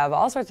have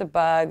all sorts of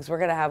bugs, we're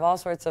going to have all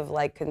sorts of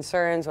like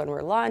concerns when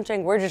we're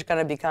launching, we're just going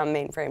to become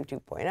Mainframe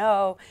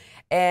 2.0.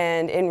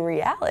 And in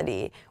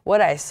reality,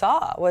 what I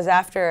saw was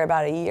after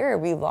about a year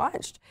we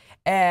launched,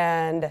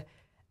 and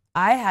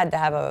I had to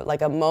have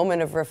a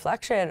moment of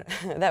reflection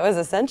that was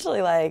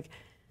essentially like,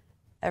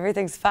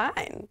 everything's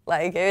fine.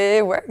 Like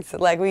it works.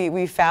 Like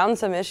we found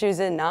some issues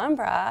in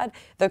non-prod.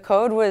 The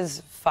code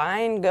was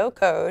fine Go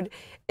code.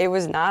 It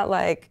was not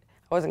like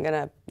I wasn't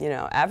gonna,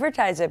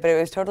 advertise it, but it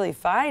was totally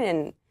fine,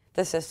 and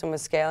the system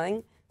was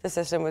scaling. The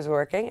system was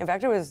working. In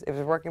fact, it was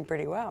working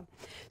pretty well.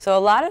 So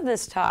a lot of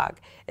this talk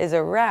is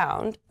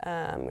around,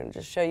 I'm gonna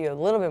just show you a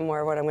little bit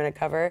more of what I'm gonna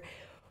cover.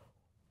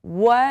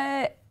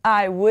 What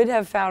I would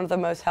have found the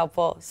most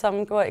helpful,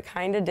 some what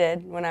kind of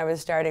did when I was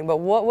starting, but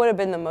what would have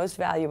been the most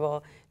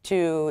valuable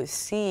to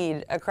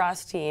seed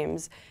across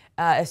teams,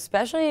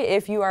 especially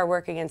if you are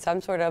working in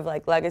some sort of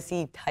like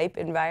legacy type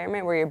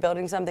environment where you're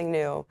building something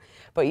new,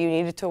 but you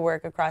need it to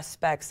work across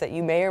specs that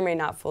you may or may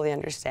not fully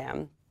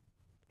understand.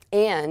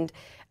 And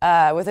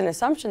with an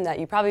assumption that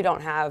you probably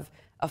don't have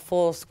a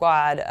full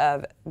squad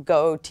of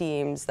Go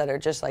teams that are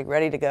just like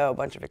ready to go, a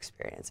bunch of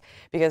experience.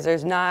 Because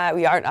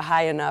we aren't a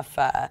high enough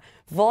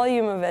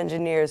volume of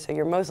engineers, so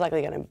you're most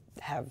likely gonna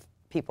have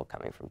people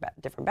coming from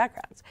different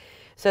backgrounds.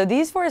 So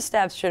these 4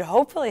 steps should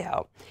hopefully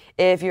help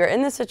if you're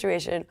in this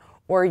situation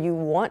or you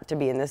want to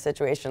be in this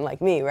situation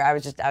like me, where I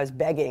was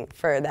begging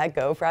for that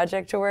Go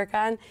project to work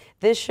on.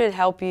 This should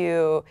help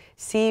you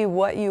see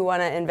what you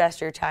want to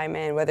invest your time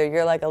in, whether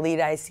you're like a lead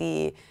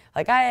IC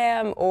like I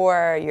am,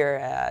 or you're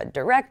a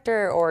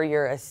director, or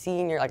you're a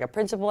senior, like a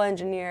principal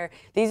engineer.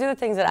 These are the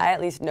things that I at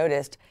least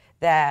noticed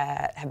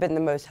that have been the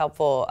most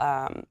helpful,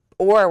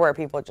 or where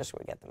people just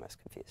would get the most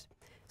confused.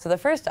 So the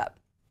first step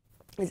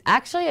is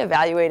actually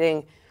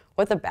evaluating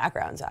what the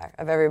backgrounds are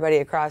of everybody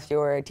across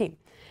your team.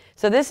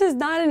 So this is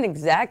not an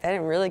exact, I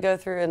didn't really go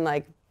through and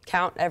like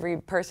count every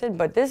person,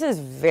 but this is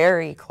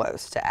very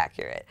close to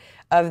accurate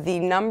of the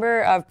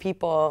number of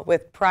people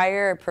with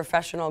prior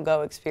professional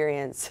Go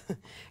experience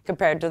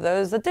compared to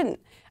those that didn't.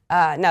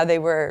 Now they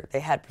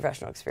had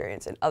professional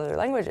experience in other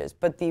languages,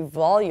 but the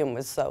volume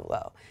was so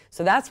low.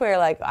 So that's where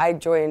like I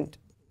joined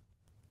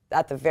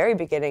at the very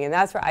beginning, and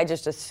that's where I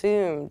just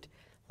assumed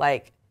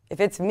like if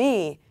it's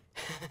me,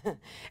 and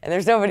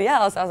there's nobody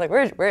else, I was like,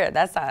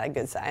 that's not a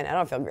good sign. I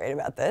don't feel great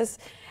about this.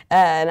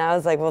 And I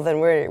was like, well, then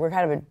we're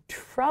kind of in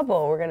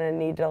trouble. We're gonna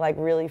need to like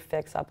really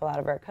fix up a lot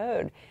of our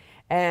code.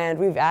 And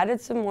we've added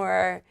some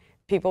more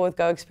people with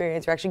Go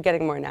experience. We're actually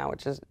getting more now,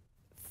 which is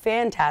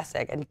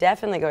fantastic and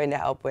definitely going to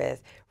help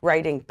with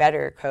writing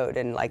better code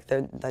and like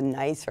the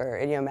nicer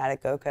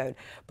idiomatic Go code.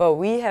 But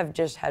we have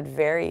just had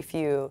very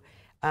few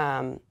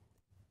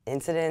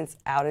incidents,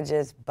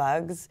 outages,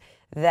 bugs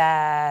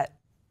that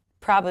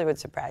probably would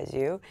surprise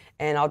you,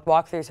 and I'll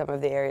walk through some of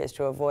the areas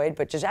to avoid,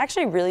 but just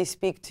actually really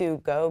speak to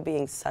Go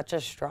being such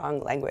a strong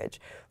language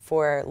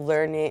for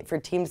learning, for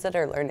teams that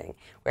are learning,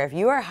 where if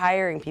you are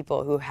hiring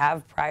people who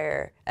have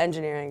prior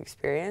engineering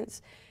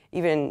experience,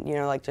 even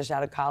like just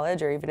out of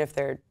college, or even if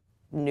they're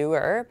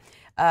newer,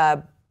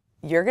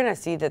 you're gonna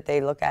see that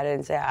they look at it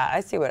and say, I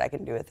see what I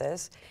can do with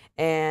this,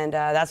 and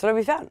that's what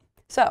we found.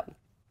 So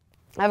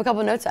I have a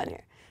couple notes on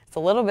here. It's a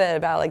little bit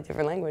about like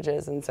different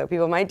languages, and so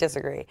people might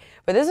disagree.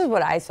 But this is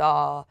what I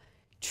saw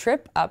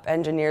trip up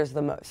engineers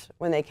the most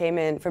when they came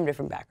in from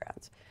different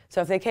backgrounds. So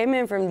if they came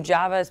in from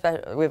Java,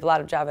 we have a lot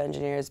of Java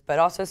engineers, but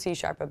also C#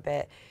 a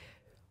bit,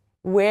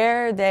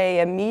 where they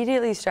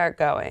immediately start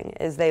going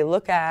is they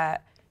look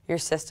at your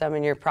system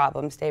and your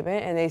problem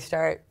statement and they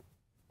start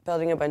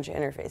building a bunch of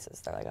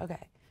interfaces. They're like,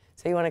 okay,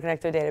 so you want to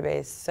connect to a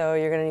database, so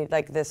you're going to need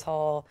like this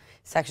whole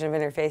section of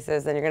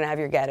interfaces, then you're going to have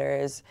your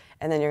getters,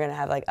 and then you're going to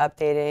have like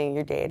updating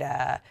your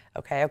data,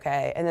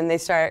 okay. And then they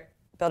start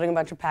building a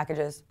bunch of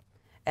packages,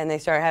 and they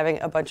start having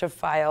a bunch of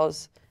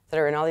files that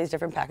are in all these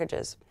different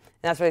packages.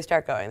 And that's where they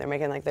start going. They're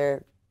making like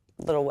their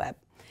little web.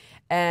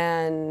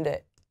 And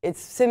it's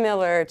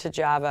similar to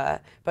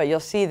Java, but you'll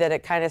see that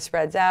it kind of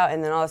spreads out,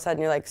 and then all of a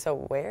sudden you're like, so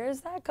where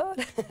is that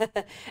code?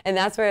 And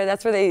that's where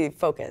they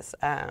focus.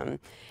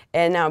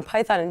 And now in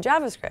Python and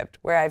JavaScript,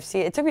 where I've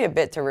seen, it took me a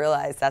bit to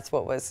realize that's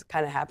what was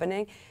kind of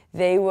happening,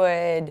 they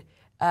would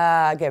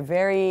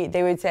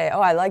they would say, oh,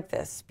 I like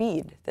this,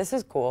 speed. This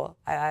is cool.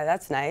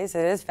 That's nice.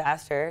 It is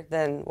faster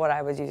than what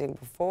I was using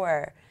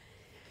before.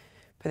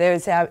 But they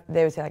would say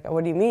like, oh,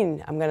 what do you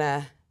mean? I'm going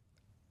to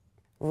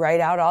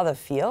write out all the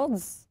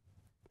fields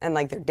and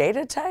like their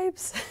data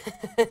types?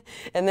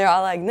 And they're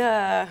all like,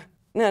 no,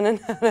 I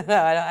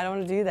don't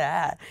want to do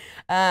that.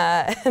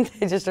 And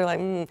they just are like,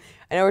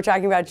 I know we're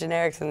talking about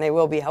generics and they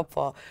will be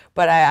helpful,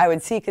 but I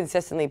would see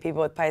consistently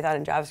people with Python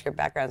and JavaScript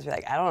backgrounds be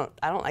like, I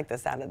don't like the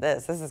sound of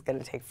this. This is going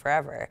to take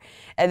forever.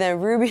 And then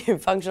Ruby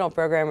and functional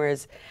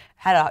programmers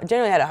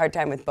generally had a hard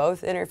time with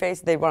both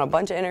interfaces. They'd want a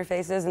bunch of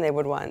interfaces and they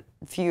would want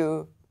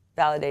few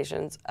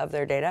validations of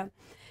their data.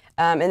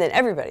 And then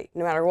everybody,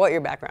 no matter what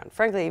your background,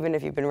 frankly, even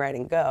if you've been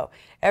writing Go,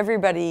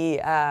 everybody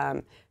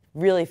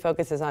really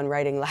focuses on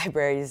writing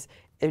libraries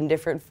in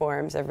different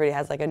forms. Everybody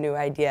has like a new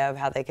idea of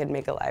how they can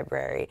make a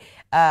library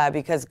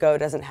because Go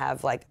doesn't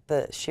have like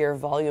the sheer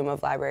volume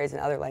of libraries in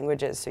other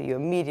languages. So you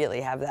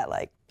immediately have that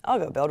like, I'll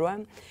go build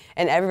one.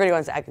 And everybody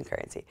wants to add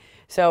concurrency.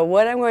 So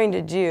what I'm going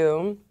to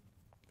do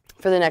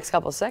for the next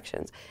couple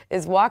sections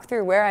is walk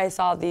through where I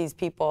saw these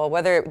people,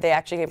 whether they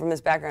actually came from this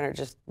background or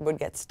just would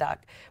get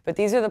stuck. But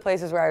these are the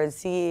places where I would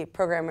see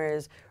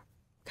programmers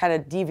kind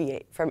of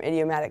deviate from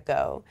idiomatic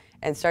Go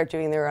and start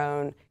doing their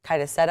own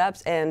kind of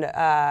setups. And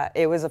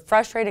it was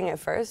frustrating at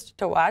first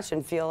to watch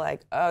and feel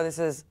like, oh, this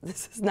is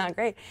not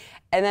great.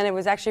 And then it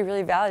was actually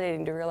really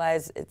validating to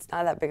realize it's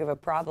not that big of a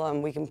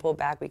problem. We can pull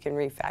back, we can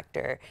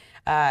refactor.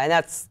 And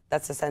that's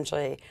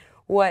essentially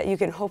what you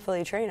can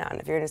hopefully train on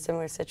if you're in a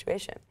similar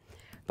situation.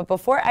 But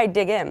before I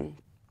dig in,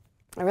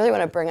 I really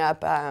want to bring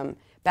up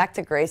back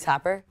to Grace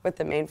Hopper with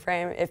the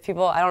Mainframe.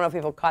 I don't know if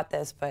people caught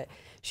this, but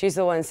she's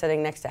the one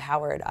sitting next to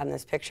Howard on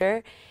this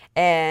picture.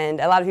 And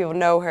a lot of people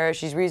know her.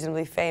 She's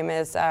reasonably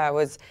famous,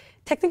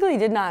 technically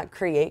did not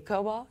create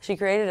COBOL. She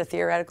created a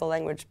theoretical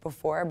language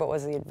before, but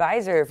was the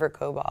advisor for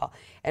COBOL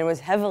and was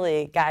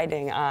heavily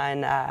guiding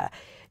on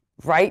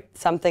write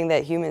something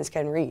that humans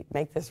can read,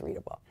 make this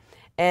readable.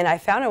 And I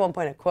found at one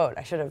point a quote.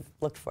 I should have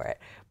looked for it,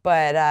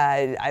 but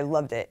I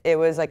loved it. It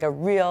was like a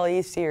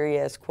really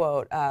serious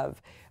quote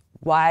of,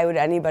 why would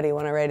anybody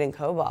want to write in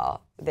COBOL?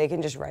 They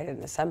can just write it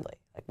in assembly.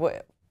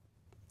 Like,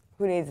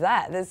 who needs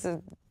that?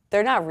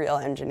 They're not real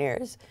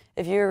engineers.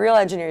 If you're a real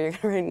engineer, you're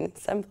going to write in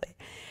assembly.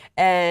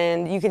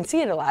 And you can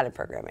see it a lot in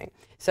programming.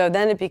 So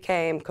then it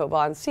became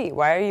COBOL and C.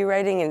 Why are you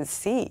writing in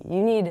C?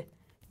 You need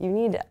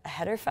a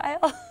header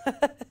file?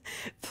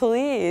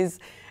 Please.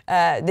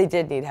 They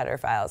did need header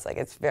files. Like,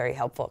 it's very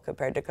helpful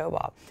compared to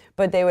COBOL.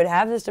 But they would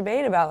have this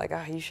debate about like,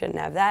 oh, you shouldn't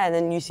have that. And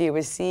then you see it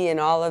with C in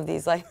all of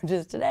these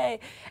languages today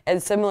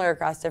and similar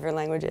across different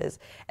languages.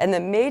 And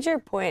the major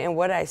point in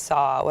what I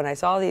saw when I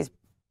saw these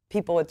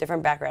people with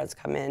different backgrounds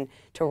come in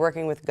to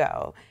working with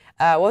Go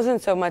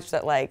wasn't so much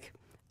that like,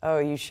 oh,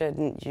 you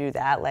shouldn't do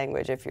that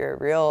language. If you're a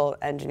real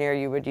engineer,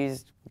 you would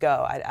use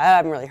Go. I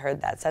haven't really heard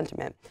that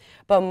sentiment.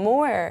 But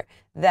more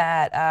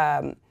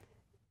that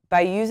by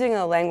using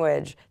a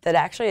language that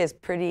actually is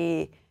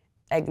pretty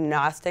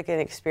agnostic in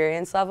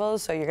experience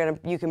levels, so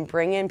you can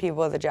bring in people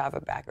with a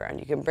Java background,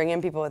 you can bring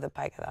in people with a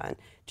Python,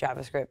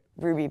 JavaScript,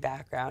 Ruby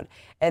background,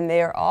 and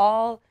they are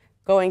all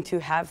going to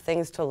have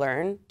things to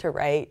learn to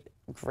write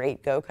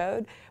great Go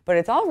code, but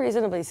it's all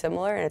reasonably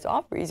similar and it's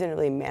all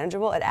reasonably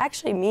manageable. It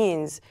actually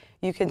means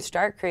you can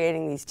start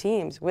creating these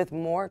teams with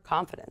more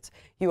confidence.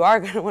 You are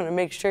going to want to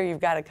make sure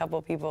you've got a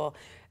couple people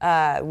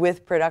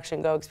with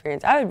production Go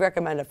experience. I would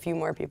recommend a few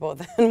more people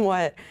than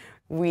what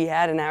we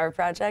had in our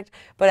project,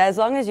 but as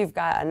long as you've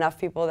got enough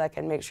people that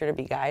can make sure to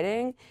be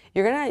guiding,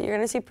 you're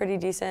gonna see pretty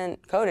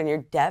decent code, and you're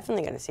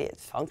definitely gonna see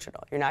it's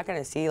functional. You're not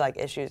gonna see like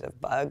issues of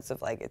bugs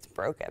of like it's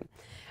broken.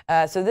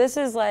 So this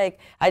is like,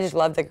 I just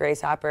love that Grace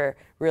Hopper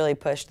really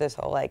pushed this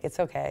whole like, it's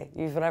okay,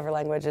 use whatever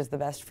language is the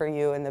best for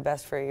you and the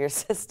best for your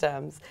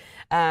systems.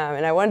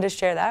 And I wanted to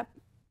share that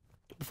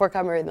before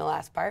covering the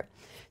last part.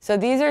 So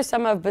these are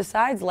some of,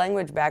 besides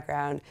language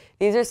background,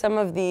 these are some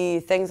of the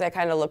things I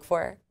kind of look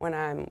for when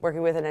I'm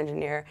working with an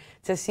engineer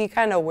to see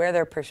kind of where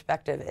their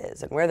perspective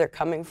is and where they're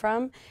coming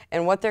from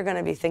and what they're going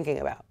to be thinking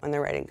about when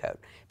they're writing code.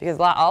 Because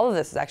all of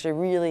this is actually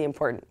really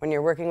important when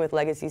you're working with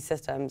legacy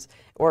systems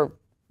or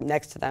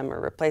next to them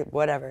or replace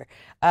whatever.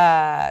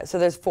 So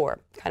there's 4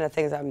 kind of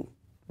things I'm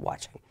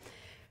watching.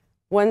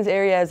 One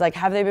area is like,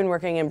 have they been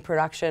working in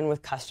production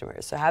with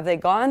customers? So have they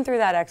gone through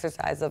that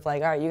exercise of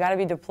like, all right, you got to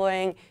be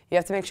deploying, you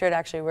have to make sure it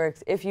actually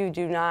works. If you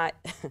do not,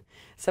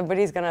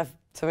 somebody's gonna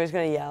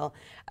yell.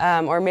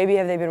 Or maybe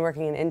have they been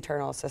working in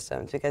internal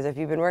systems? Because if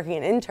you've been working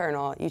in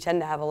internal, you tend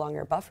to have a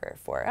longer buffer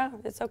for, oh,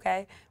 it's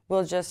okay,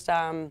 we'll just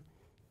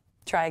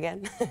try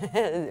again.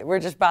 We're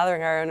just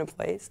bothering our own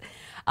employees.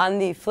 On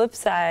the flip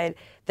side,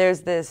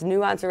 there's this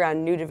nuance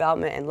around new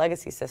development and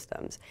legacy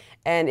systems.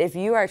 And if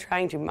you are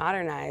trying to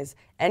modernize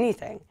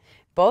anything,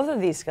 both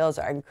of these skills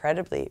are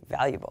incredibly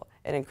valuable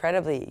and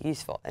incredibly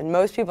useful. And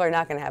most people are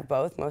not going to have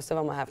both. Most of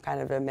them will have kind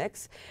of a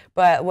mix.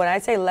 But when I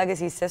say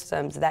legacy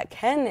systems, that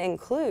can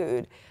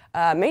include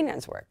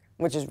maintenance work,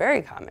 which is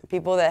very common.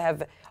 People that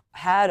have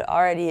had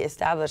already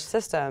established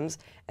systems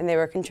and they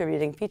were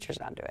contributing features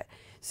onto it.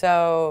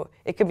 So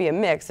it could be a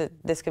mix.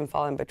 This can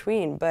fall in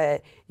between,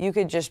 but you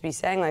could just be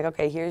saying like,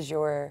 okay, here's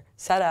your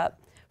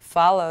setup,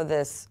 follow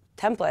this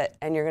template,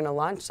 and you're going to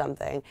launch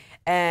something.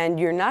 And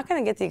you're not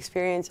going to get the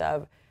experience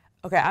of,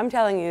 okay, I'm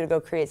telling you to go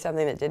create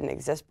something that didn't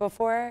exist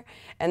before.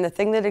 And the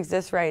thing that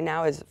exists right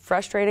now is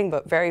frustrating,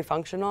 but very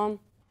functional.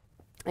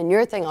 And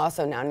your thing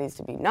also now needs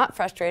to be not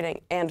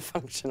frustrating and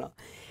functional.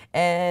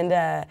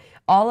 And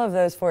all of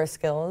those 4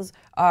 skills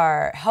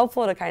are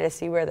helpful to kind of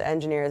see where the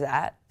engineer is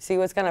at, see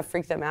what's going to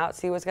freak them out,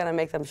 see what's going to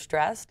make them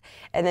stressed,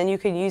 and then you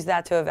can use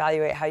that to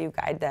evaluate how you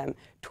guide them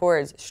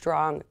towards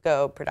strong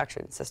Go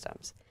production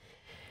systems.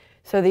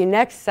 So the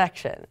next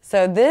section.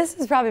 So this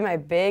is probably my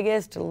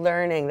biggest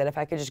learning, that if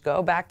I could just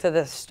go back to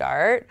the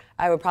start,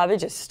 I would probably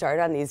just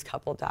start on these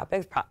couple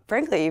topics,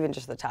 frankly, even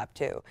just the top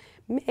 2.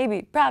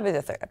 Maybe, probably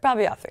the third,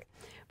 probably all 3.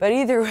 But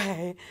either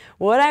way,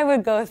 what I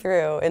would go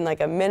through in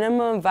like a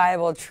minimum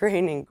viable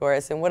training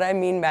course, and what I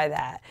mean by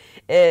that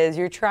is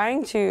you're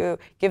trying to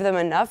give them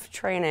enough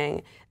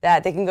training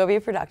that they can go be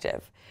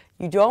productive.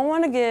 You don't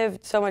want to give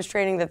so much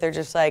training that they're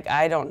just like,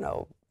 I don't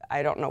know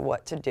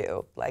what to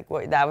do. Like,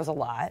 that was a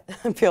lot.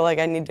 I feel like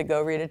I need to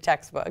go read a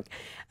textbook.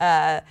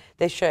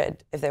 They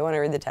should. If they want to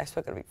read the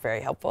textbook, it'll be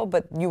very helpful.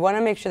 But you want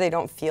to make sure they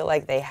don't feel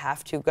like they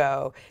have to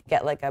go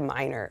get like a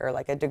minor or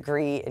like a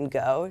degree in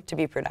Go to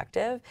be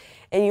productive.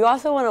 And you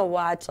also want to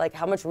watch like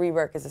how much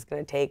rework is this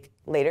going to take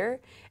later?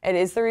 And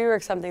is the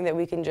rework something that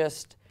we can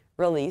just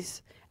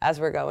release as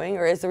we're going?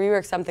 Or is the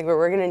rework something where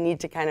we're going to need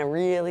to kind of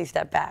really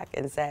step back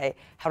and say,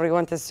 how do we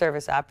want this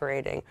service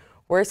operating?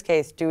 Worst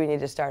case, do we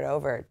need to start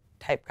over?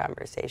 Type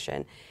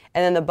conversation.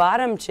 And then the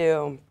bottom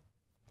 2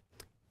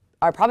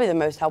 are probably the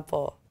most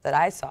helpful that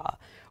I saw,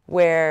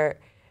 where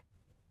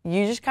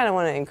you just kind of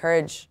want to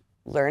encourage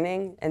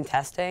learning and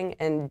testing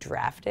and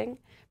drafting,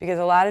 because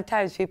a lot of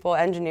times people,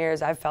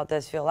 engineers, I've felt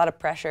this, feel a lot of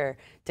pressure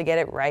to get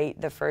it right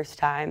the first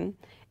time,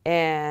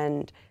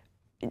 and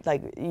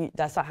like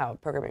that's not how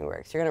programming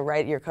works. You're going to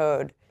write your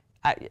code.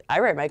 I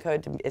write my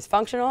code to it's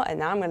functional, and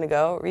now I'm going to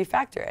go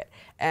refactor it.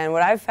 And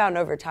what I've found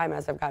over time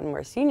as I've gotten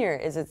more senior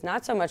is it's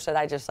not so much that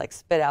I just like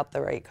spit out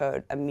the right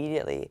code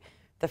immediately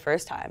the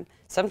first time.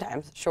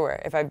 Sometimes,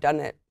 sure, if I've done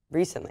it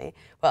recently.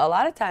 But a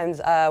lot of times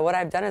what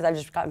I've done is I've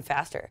just gotten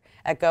faster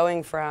at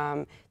going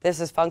from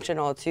this is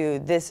functional to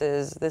this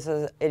is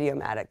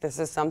idiomatic. This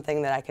is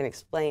something that I can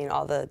explain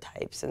all the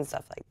types and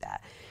stuff like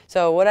that.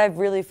 So what I've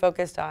really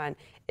focused on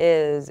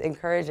is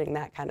encouraging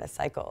that kind of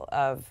cycle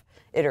of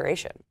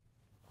iteration.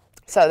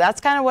 So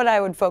that's kind of what I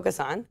would focus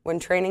on when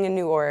training a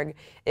new org.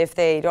 If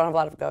they don't have a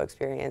lot of Go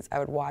experience, I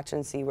would watch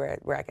and see where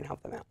I can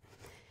help them out.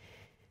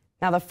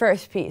 Now the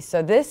first piece.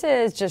 So this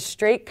is just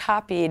straight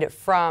copied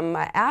from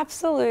my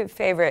absolute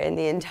favorite in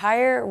the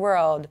entire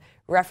world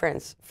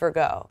reference for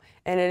Go.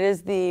 And it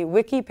is the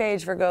wiki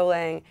page for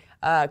Golang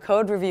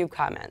code review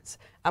comments.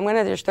 I'm going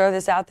to just throw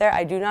this out there.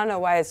 I do not know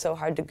why it's so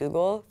hard to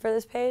Google for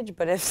this page,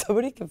 but if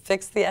somebody could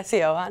fix the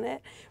SEO on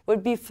it,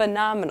 would be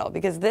phenomenal,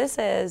 because this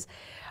is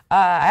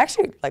I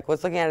actually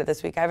was looking at it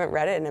this week. I haven't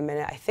read it in a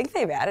minute. I think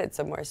they've added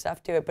some more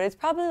stuff to it, but it's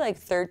probably like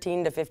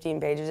 13 to 15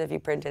 pages if you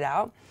print it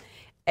out.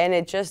 And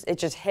it just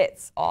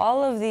hits.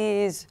 All of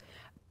these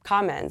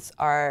comments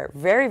are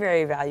very,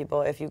 very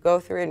valuable. If you go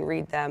through and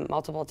read them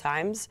multiple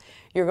times,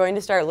 you're going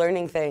to start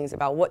learning things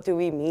about what do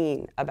we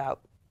mean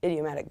about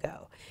idiomatic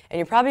Go. And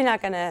you're probably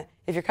not going to,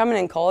 if you're coming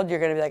in cold, you're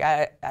going to be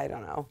like, I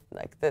don't know,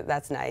 like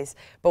that's nice.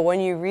 But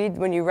when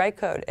you write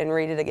code and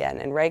read it again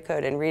and write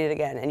code and read it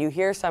again, and you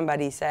hear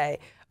somebody say,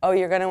 oh,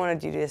 you're going to want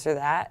to do this or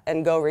that,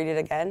 and go read it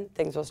again,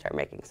 things will start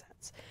making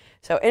sense.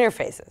 So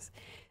interfaces.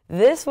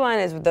 This one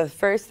is the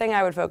first thing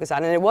I would focus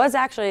on, and it was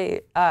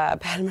actually,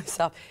 pat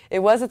myself, it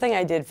was the thing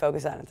I did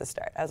focus on at the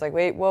start. I was like,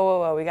 wait,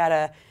 whoa,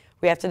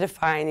 we have to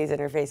define these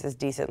interfaces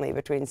decently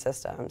between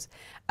systems.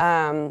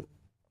 And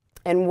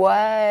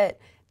what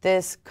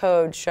this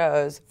code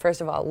shows,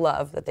 first of all,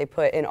 love that they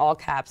put in all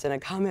caps in a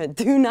comment,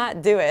 do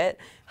not do it.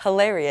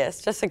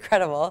 Hilarious, just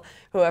incredible,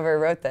 whoever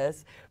wrote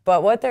this.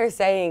 But what they're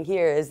saying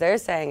here is they're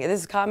saying,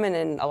 this is common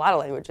in a lot of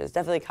languages,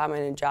 definitely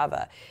common in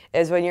Java,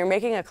 is when you're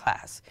making a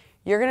class,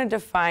 you're going to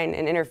define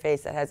an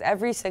interface that has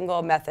every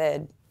single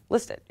method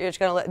listed. You're just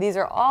going to these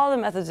are all the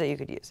methods that you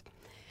could use.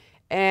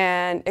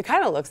 And it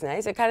kind of looks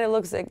nice. It kind of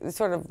looks like, it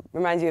sort of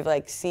reminds you of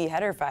like C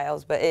header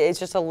files, but it's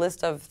just a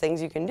list of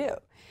things you can do.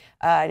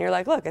 And you're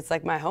like, look, it's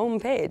like my home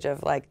page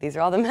of like, these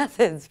are all the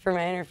methods for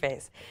my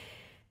interface.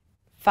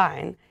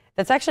 Fine.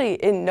 That's actually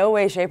in no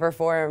way, shape, or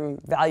form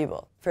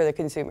valuable for the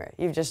consumer.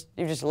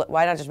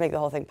 Why not just make the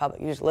whole thing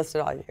public? You just listed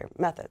all your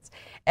methods.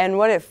 And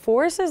what it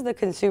forces the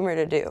consumer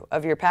to do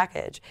of your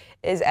package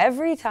is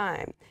every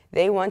time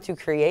they want to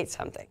create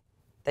something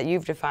that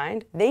you've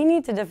defined, they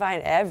need to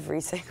define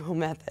every single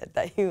method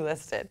that you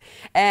listed.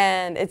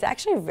 And it's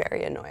actually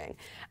very annoying.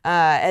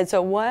 And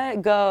so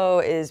what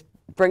Go is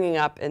bringing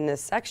up in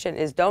this section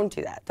is don't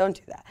do that, don't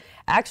do that.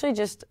 Actually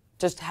just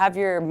have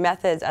your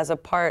methods as a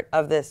part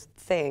of this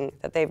thing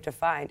that they've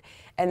defined.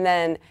 And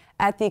then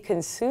at the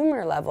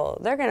consumer level,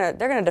 they're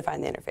gonna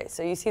define the interface.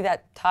 So you see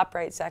that top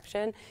right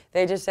section,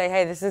 they just say,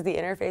 hey, this is the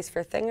interface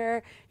for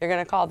thinger. You're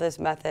gonna call this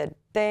method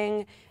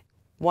thing.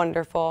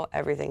 Wonderful,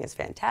 everything is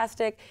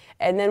fantastic.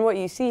 And then what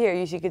you see here,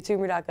 you see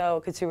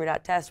consumer.go,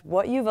 consumer.test.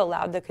 What you've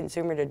allowed the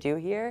consumer to do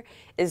here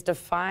is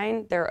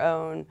define their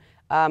own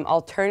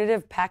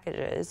alternative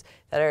packages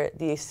that are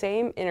the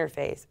same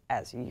interface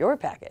as your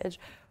package,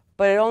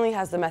 but it only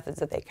has the methods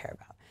that they care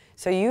about.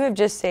 So you have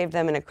just saved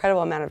them an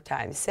incredible amount of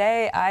time.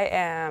 Say I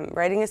am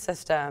writing a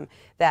system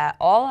that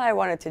all I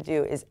wanted to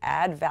do is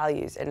add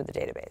values into the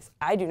database.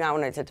 I do not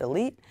want it to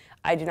delete.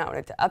 I do not want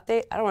it to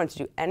update. I don't want it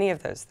to do any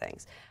of those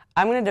things.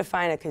 I'm going to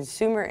define a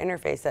consumer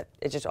interface that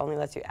it just only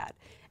lets you add.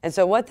 And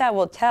so what that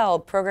will tell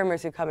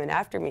programmers who come in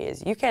after me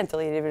is you can't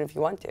delete it even if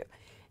you want to.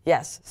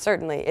 Yes,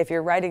 certainly, if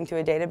you're writing to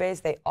a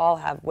database, they all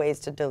have ways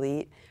to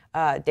delete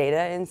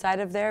data inside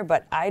of there,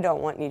 but I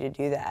don't want you to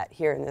do that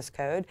here in this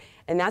code.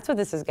 And that's what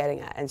this is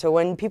getting at. And so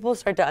when people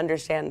start to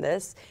understand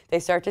this, they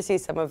start to see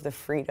some of the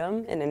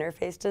freedom in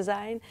interface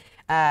design,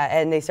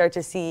 and they start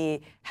to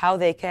see how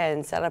they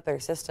can set up their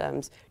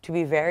systems to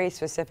be very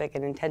specific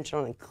and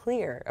intentional and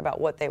clear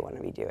about what they want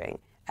to be doing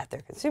at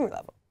their consumer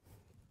level.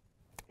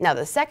 Now,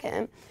 the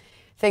second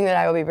thing that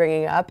I will be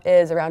bringing up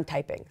is around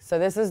typing. So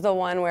this is the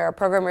one where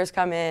programmers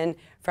come in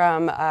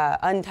from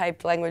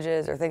untyped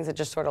languages or things that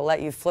just sort of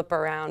let you flip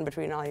around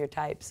between all your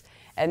types.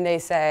 And they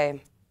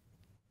say,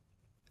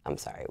 I'm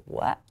sorry,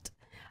 what?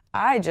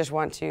 I just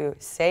want to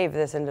save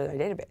this into their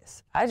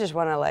database. I just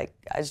want to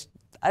I just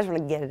want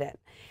to get it in.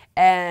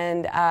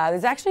 And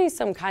there's actually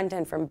some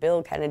content from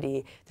Bill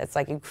Kennedy that's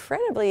like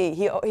incredibly,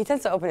 he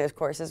tends to open his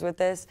courses with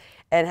this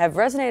and have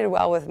resonated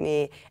well with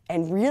me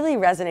and really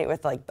resonate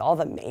with like all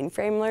the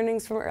mainframe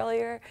learnings from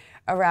earlier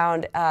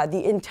around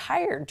the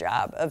entire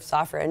job of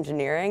software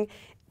engineering,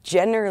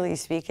 generally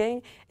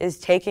speaking, is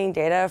taking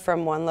data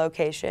from one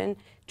location,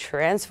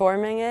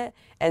 transforming it,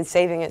 and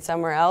saving it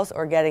somewhere else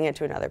or getting it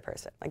to another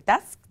person. Like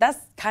that's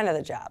kind of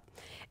the job.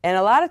 And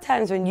a lot of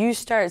times when you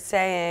start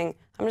saying,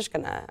 I'm just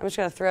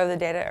gonna throw the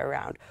data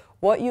around,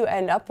 what you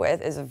end up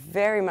with is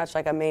very much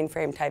like a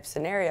mainframe type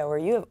scenario where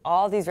you have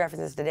all these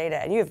references to data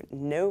and you have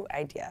no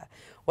idea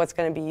what's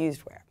gonna be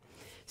used where.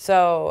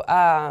 So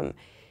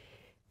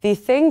the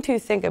thing to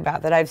think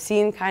about that I've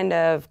seen kind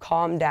of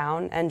calm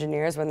down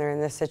engineers when they're in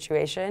this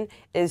situation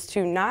is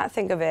to not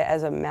think of it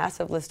as a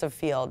massive list of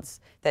fields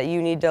that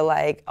you need to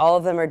like, all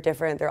of them are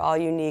different, they're all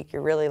unique,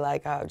 you're really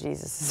like, oh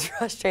Jesus, this is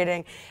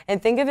frustrating.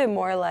 And think of it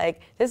more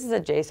like, this is a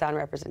JSON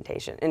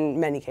representation. In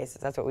many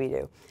cases, that's what we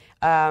do.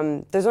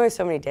 There's only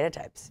so many data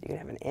types. You can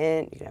have an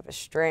int, you can have a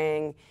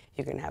string,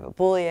 you can have a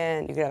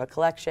Boolean, you can have a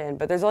collection,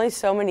 but there's only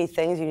so many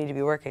things you need to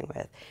be working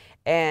with.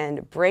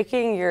 And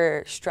breaking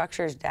your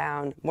structures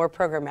down more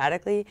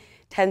programmatically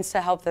tends to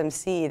help them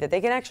see that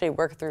they can actually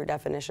work through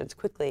definitions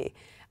quickly,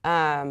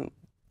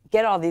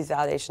 get all these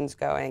validations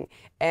going,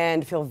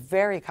 and feel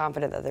very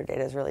confident that their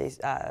data is really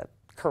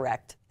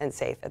correct and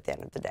safe at the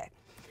end of the day.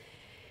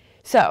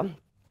 So,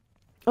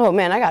 oh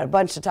man, I got a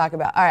bunch to talk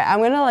about. All right,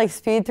 I'm gonna like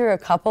speed through a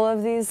couple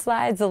of these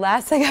slides. The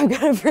last thing I'm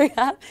gonna bring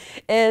up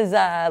is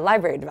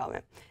library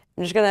development.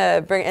 I'm just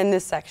gonna bring in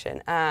this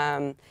section.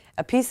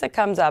 A piece that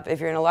comes up if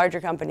you're in a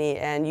larger company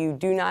and you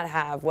do not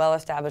have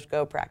well-established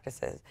Go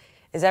practices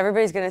is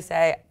everybody's going to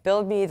say,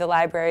 build me the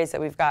libraries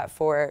that we've got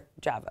for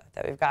Java,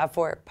 that we've got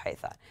for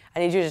Python. I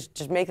need you to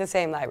just make the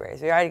same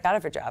libraries. We already got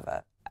it for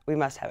Java. We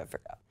must have it for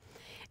Go.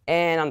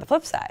 And on the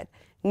flip side,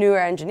 newer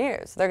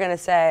engineers, they're going to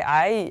say,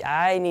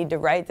 I need to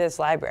write this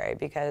library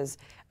because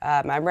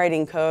I'm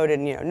writing code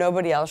and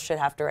nobody else should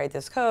have to write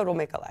this code. We'll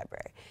make a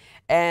library.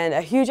 And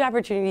a huge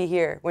opportunity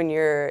here when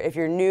if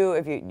you're new,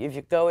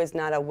 if Go is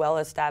not a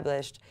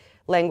well-established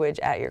language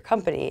at your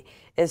company,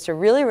 is to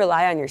really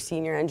rely on your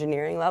senior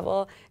engineering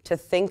level to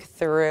think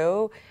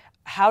through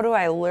how do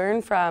I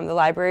learn from the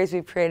libraries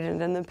we've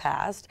created in the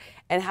past,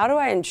 and how do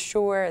I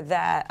ensure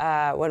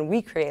that when we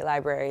create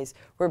libraries,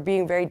 we're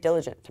being very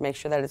diligent to make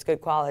sure that it's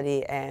good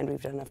quality and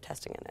we've done enough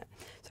testing in it.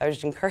 So I would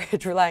just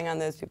encourage relying on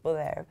those people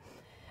there.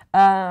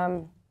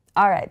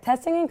 All right,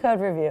 testing and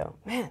code review.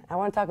 Man, I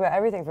want to talk about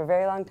everything for a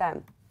very long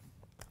time.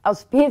 I'll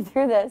speed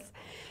through this.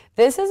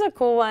 This is a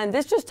cool one.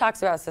 This just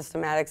talks about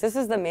systematics. This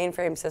is the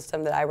mainframe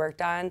system that I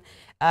worked on.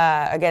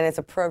 Again, it's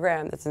a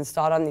program that's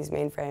installed on these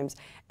mainframes.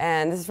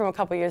 And this is from a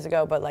couple years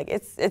ago, but like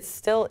it's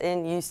still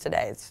in use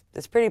today.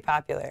 It's pretty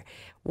popular.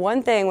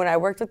 One thing when I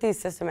worked with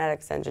these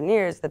systematics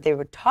engineers that they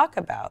would talk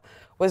about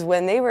was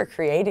when they were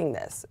creating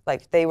this,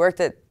 like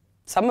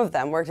some of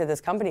them worked at this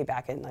company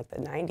back in like the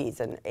 90s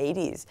and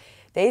 80s.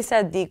 They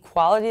said the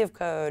quality of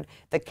code,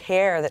 the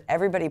care that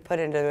everybody put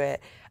into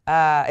it,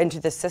 into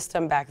the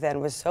system back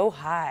then was so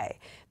high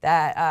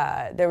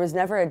that there was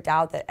never a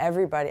doubt that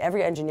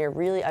every engineer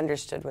really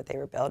understood what they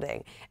were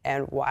building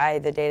and why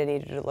the data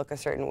needed to look a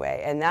certain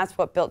way. And that's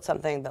what built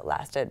something that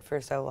lasted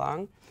for so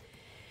long.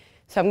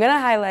 So I'm going to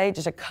highlight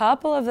just a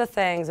couple of the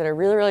things that are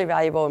really, really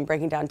valuable in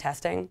breaking down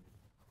testing.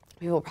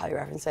 People will probably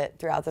reference it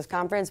throughout this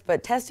conference,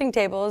 but testing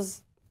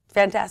tables,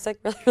 fantastic,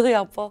 really, really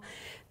helpful.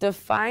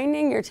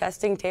 Defining your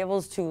testing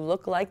tables to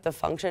look like the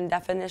function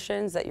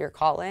definitions that you're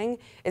calling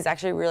is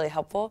actually really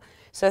helpful.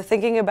 So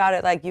thinking about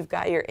it like you've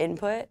got your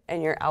input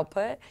and your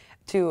output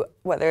to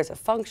whether it's a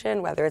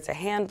function, whether it's a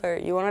handler,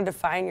 you want to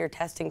define your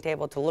testing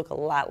table to look a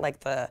lot like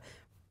the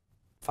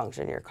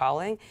function you're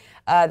calling.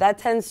 That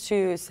tends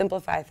to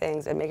simplify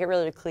things and make it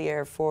really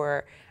clear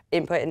for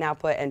input and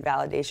output and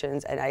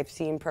validations, and I've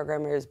seen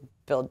programmers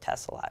build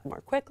tests a lot more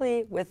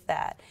quickly with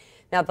that.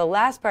 Now the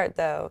last part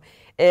though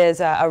is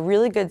a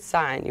really good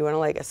sign, you want to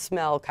like a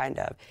smell kind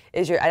of,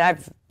 is and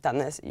I've done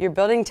this, you're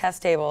building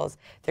test tables,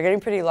 they're getting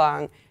pretty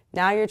long,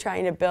 now you're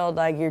trying to build,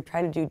 like you're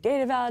trying to do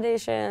data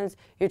validations,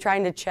 you're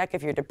trying to check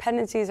if your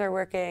dependencies are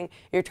working,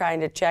 you're trying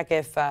to check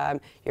if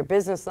your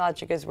business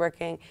logic is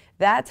working.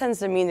 That tends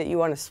to mean that you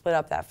want to split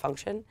up that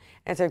function.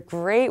 And it's a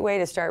great way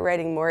to start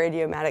writing more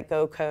idiomatic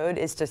Go code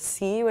is to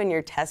see when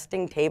your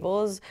testing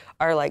tables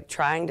are like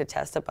trying to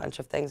test a bunch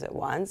of things at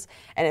once.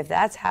 And if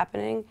that's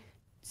happening,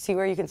 see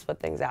where you can split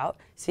things out,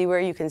 see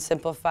where you can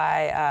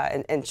simplify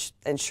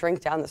and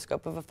shrink down the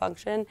scope of a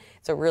function.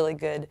 It's a really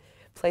good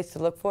place to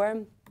look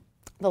for.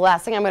 The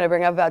last thing I'm going to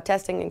bring up about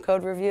testing and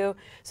code review,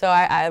 so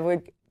I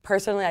would,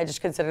 personally, I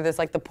just consider this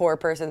like the poor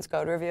person's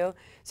code review.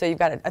 So you've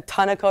got a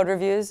ton of code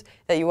reviews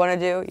that you want to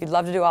do, you'd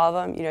love to do all of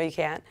them, you know you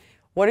can't.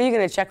 What are you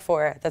going to check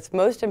for that's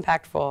most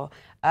impactful?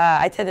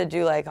 I tend to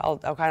do like, I'll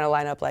kind of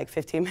line up like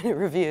 15-minute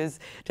reviews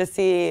to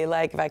see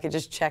like if I could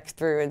just check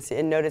through and see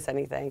and notice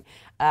anything,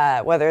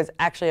 whether it's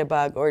actually a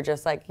bug or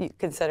just like you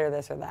consider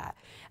this or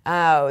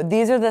that.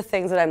 These are the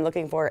things that I'm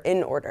looking for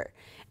in order.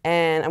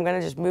 And I'm going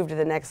to just move to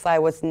the next slide.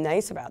 What's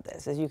nice about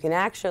this is you can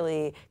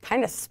actually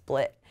kind of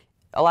split.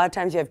 A lot of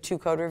times you have two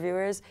code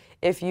reviewers.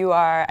 If you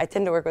are, I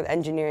tend to work with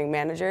engineering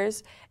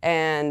managers,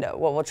 and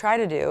what we'll try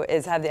to do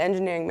is have the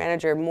engineering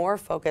manager more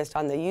focused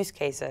on the use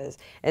cases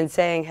and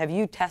saying, have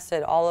you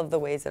tested all of the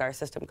ways that our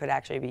system could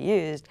actually be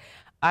used?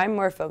 I'm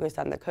more focused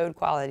on the code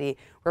quality.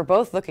 We're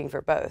both looking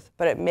for both,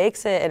 but it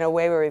makes it in a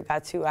way where we've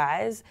got two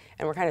eyes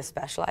and we're kind of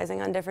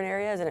specializing on different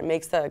areas, and it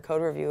makes the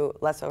code review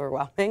less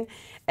overwhelming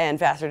and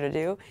faster to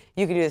do.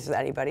 You can do this with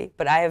anybody,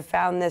 but I have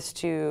found this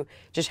to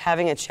just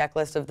having a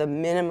checklist of the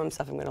minimum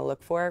stuff I'm going to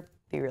look for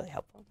be really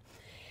helpful.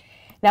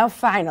 Now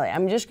finally,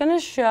 I'm just going to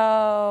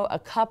show a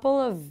couple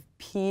of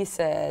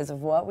pieces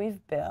of what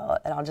we've built,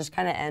 and I'll just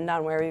kind of end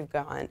on where we've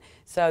gone.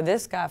 So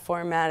this got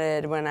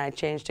formatted when I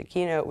changed to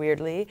Keynote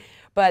weirdly,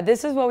 but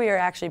this is what we are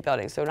actually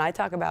building. So when I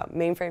talk about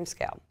mainframe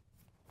scale,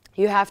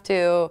 you have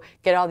to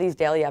get all these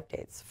daily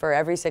updates for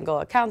every single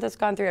account that's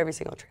gone through, every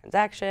single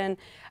transaction.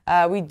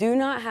 We do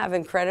not have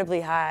incredibly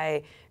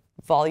high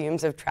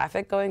volumes of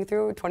traffic going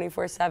through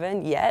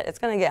 24/7 yet. It's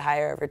going to get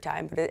higher over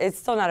time, but it's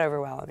still not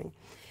overwhelming.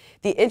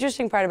 The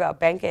interesting part about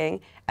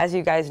banking, as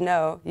you guys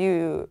know,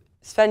 you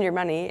spend your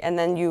money and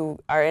then you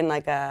are in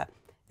like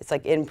it's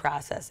like in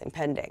processing,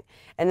 pending.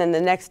 And then the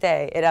next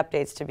day it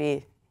updates to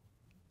be,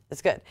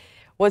 it's good.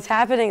 What's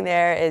happening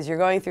there is you're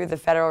going through the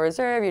Federal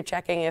Reserve, you're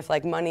checking if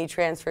like money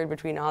transferred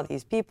between all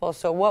these people.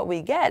 So what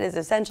we get is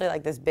essentially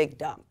like this big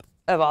dump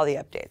of all the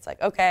updates.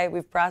 Like, okay,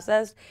 we've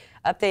processed,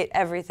 update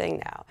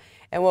everything now.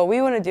 And what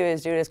we want to do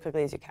is do it as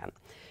quickly as you can.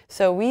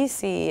 So we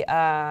see,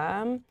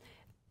 I'm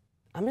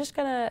going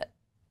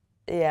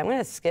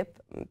to skip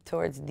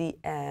towards the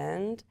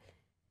end.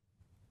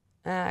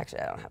 Actually,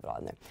 I don't have it all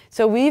in there.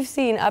 So we've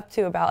seen up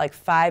to about like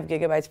 5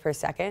 gigabytes per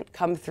second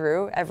come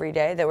through every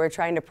day that we're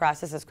trying to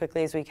process as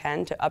quickly as we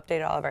can to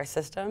update all of our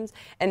systems.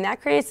 And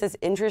that creates this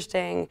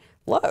interesting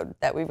load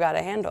that we've got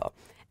to handle.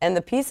 And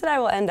the piece that I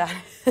will end on,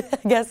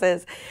 I guess,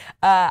 is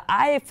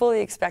I fully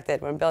expected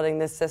when building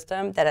this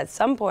system that at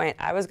some point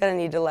I was going to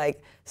need to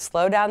like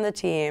slow down the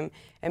team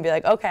and be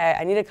like, okay,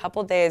 I need a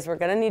couple days. We're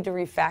going to need to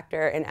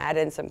refactor and add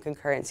in some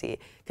concurrency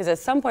because at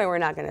some point we're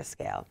not going to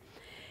scale.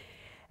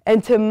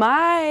 And to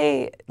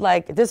my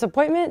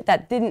disappointment,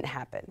 that didn't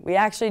happen. We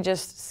actually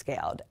just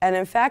scaled. And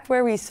in fact,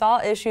 where we saw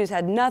issues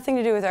had nothing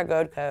to do with our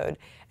code,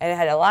 and it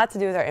had a lot to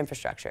do with our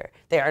infrastructure.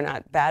 They are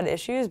not bad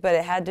issues, but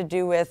it had to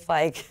do with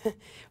like,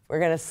 we're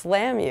going to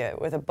slam you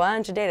with a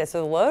bunch of data. So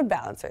the load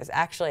balancers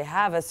actually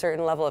have a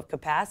certain level of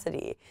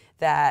capacity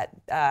that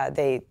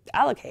they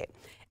allocate.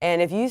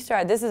 And if you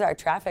start, this is our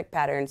traffic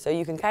pattern, so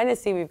you can kind of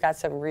see we've got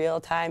some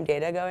real-time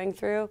data going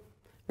through.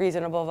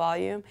 reasonable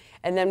volume.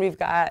 And then we've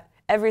got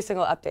every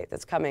single update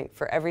that's coming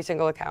for every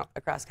single account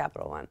across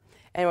Capital One.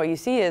 And what you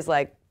see is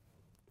like,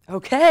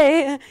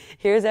 okay,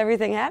 here's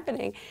everything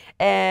happening.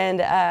 And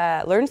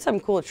learn some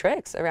cool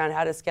tricks around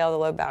how to scale the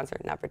load balancer.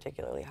 Not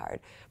particularly hard,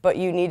 but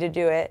you need to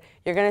do it.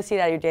 You're going to see it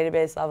at your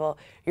database level.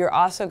 You're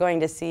also going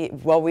to see,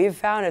 what we've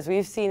found is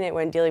we've seen it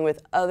when dealing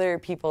with other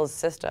people's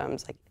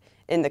systems, like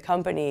in the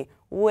company,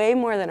 way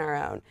more than our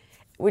own,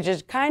 which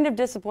is kind of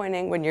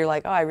disappointing when you're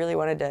like, oh, I really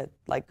wanted to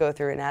like go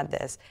through and add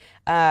this.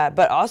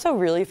 But also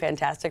really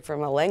fantastic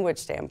from a language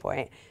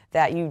standpoint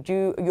that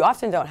you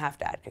often don't have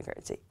to add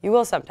concurrency. You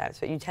will sometimes,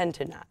 but you tend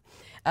to not.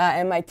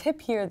 And my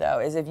tip here, though,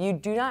 is if you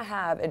do not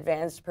have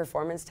advanced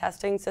performance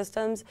testing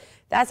systems,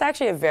 that's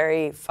actually a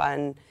very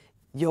fun,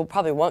 you'll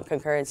probably want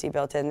concurrency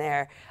built in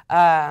there,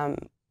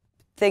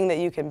 thing that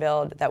you can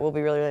build that will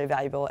be really, really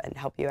valuable and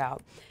help you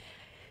out.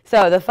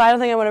 So the final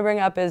thing I want to bring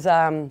up is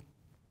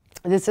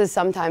this is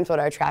sometimes what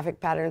our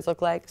traffic patterns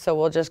look like. So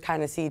we'll just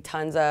kind of see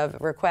tons of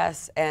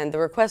requests, and the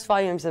request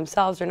volumes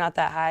themselves are not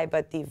that high,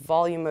 but the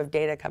volume of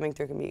data coming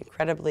through can be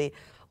incredibly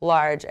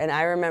large. And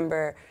I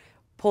remember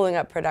pulling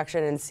up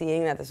production and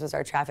seeing that this was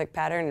our traffic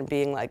pattern and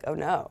being like, oh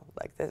no,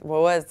 like this,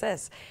 what was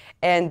this?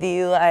 And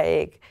the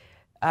like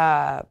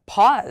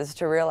pause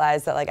to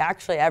realize that like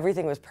actually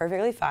everything was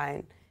perfectly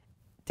fine.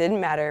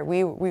 Didn't matter.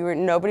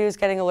 Nobody was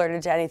getting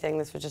alerted to anything.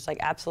 This was just like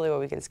absolutely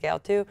what we can scale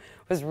to.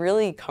 Was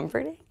really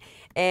comforting.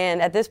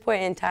 And at this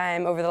point in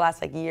time, over the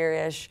last like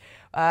year-ish,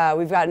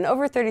 we've gotten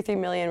over 33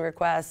 million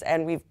requests,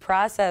 and we've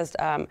processed,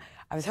 I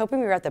was hoping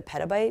we were at the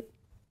petabyte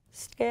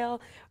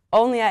scale,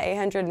 only at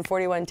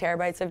 841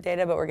 terabytes of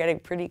data, but we're getting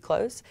pretty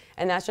close.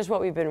 And that's just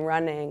what we've been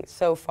running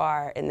so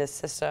far in this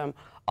system,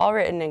 all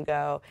written in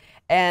Go.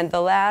 And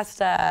the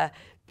last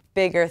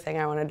bigger thing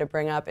I wanted to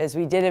bring up is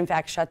we did in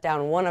fact shut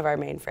down one of our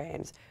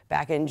mainframes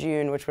back in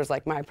June, which was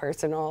like my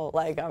personal,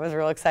 like I was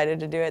real excited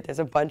to do it. There's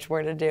a bunch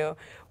more to do.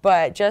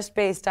 But just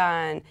based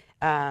on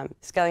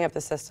scaling up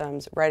the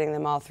systems, writing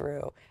them all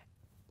through,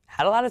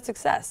 had a lot of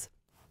success.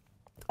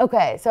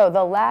 Okay, so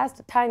the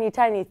last tiny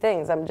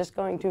things I'm just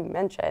going to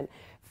mention.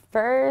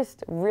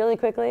 First, really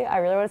quickly, I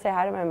really want to say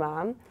hi to my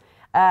mom.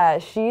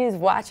 She's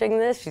watching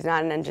this. She's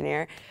not an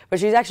engineer, but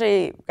she's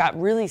actually got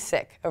really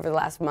sick over the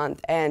last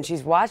month, and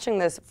she's watching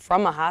this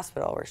from a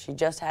hospital where she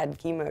just had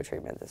chemo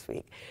treatment this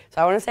week.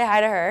 So I want to say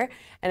hi to her,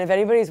 and if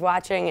anybody's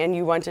watching and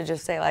you want to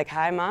just say like,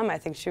 hi mom, I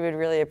think she would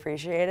really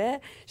appreciate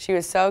it. She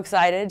was so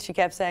excited. She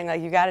kept saying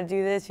like, you got to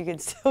do this. You can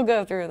still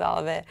go through with all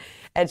of it.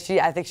 And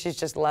I think she's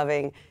just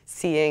loving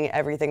seeing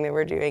everything that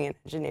we're doing in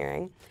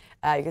engineering.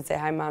 You could say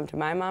hi mom to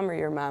my mom or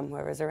your mom,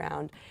 whoever's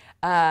around.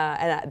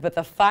 But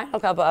the final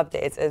couple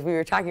updates is we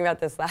were talking about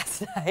this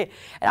last night,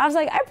 and I was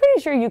like, I'm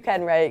pretty sure you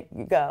can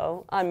write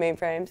Go on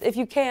mainframes. If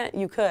you can't,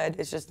 you could.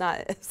 It's just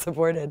not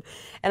supported.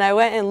 And I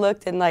went and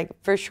looked, and like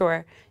for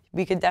sure,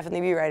 we could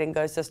definitely be writing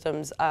Go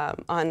systems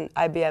on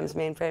IBM's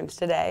mainframes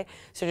today.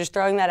 So just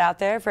throwing that out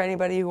there for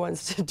anybody who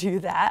wants to do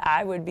that,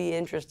 I would be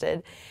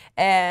interested.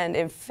 And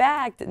in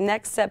fact,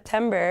 next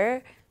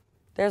September,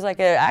 there's like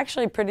a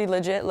actually pretty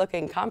legit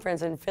looking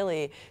conference in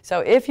Philly.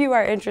 So if you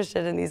are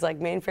interested in these like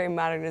mainframe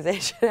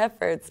modernization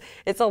efforts,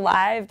 it's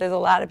alive. There's a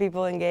lot of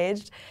people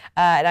engaged.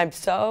 And I'm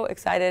so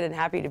excited and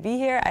happy to be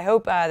here. I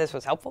hope this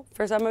was helpful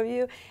for some of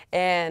you.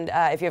 And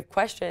if you have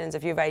questions,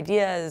 if you have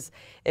ideas,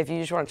 if you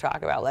just want to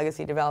talk about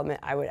legacy development,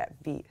 I would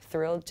be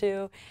thrilled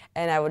to.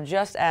 And I will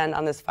just end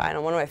on this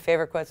final, one of my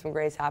favorite quotes from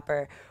Grace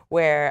Hopper,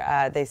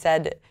 where they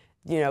said,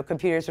 you know,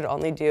 computers would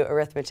only do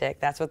arithmetic.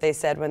 That's what they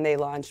said when they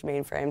launched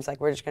mainframes, like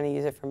we're just going to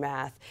use it for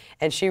math.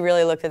 And she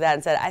really looked at that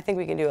and said, I think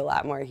we can do a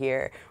lot more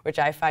here, which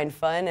I find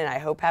fun and I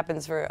hope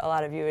happens for a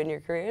lot of you in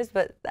your careers.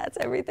 But that's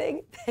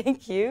everything.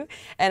 Thank you.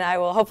 And I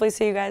will hopefully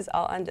see you guys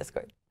all on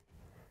Discord.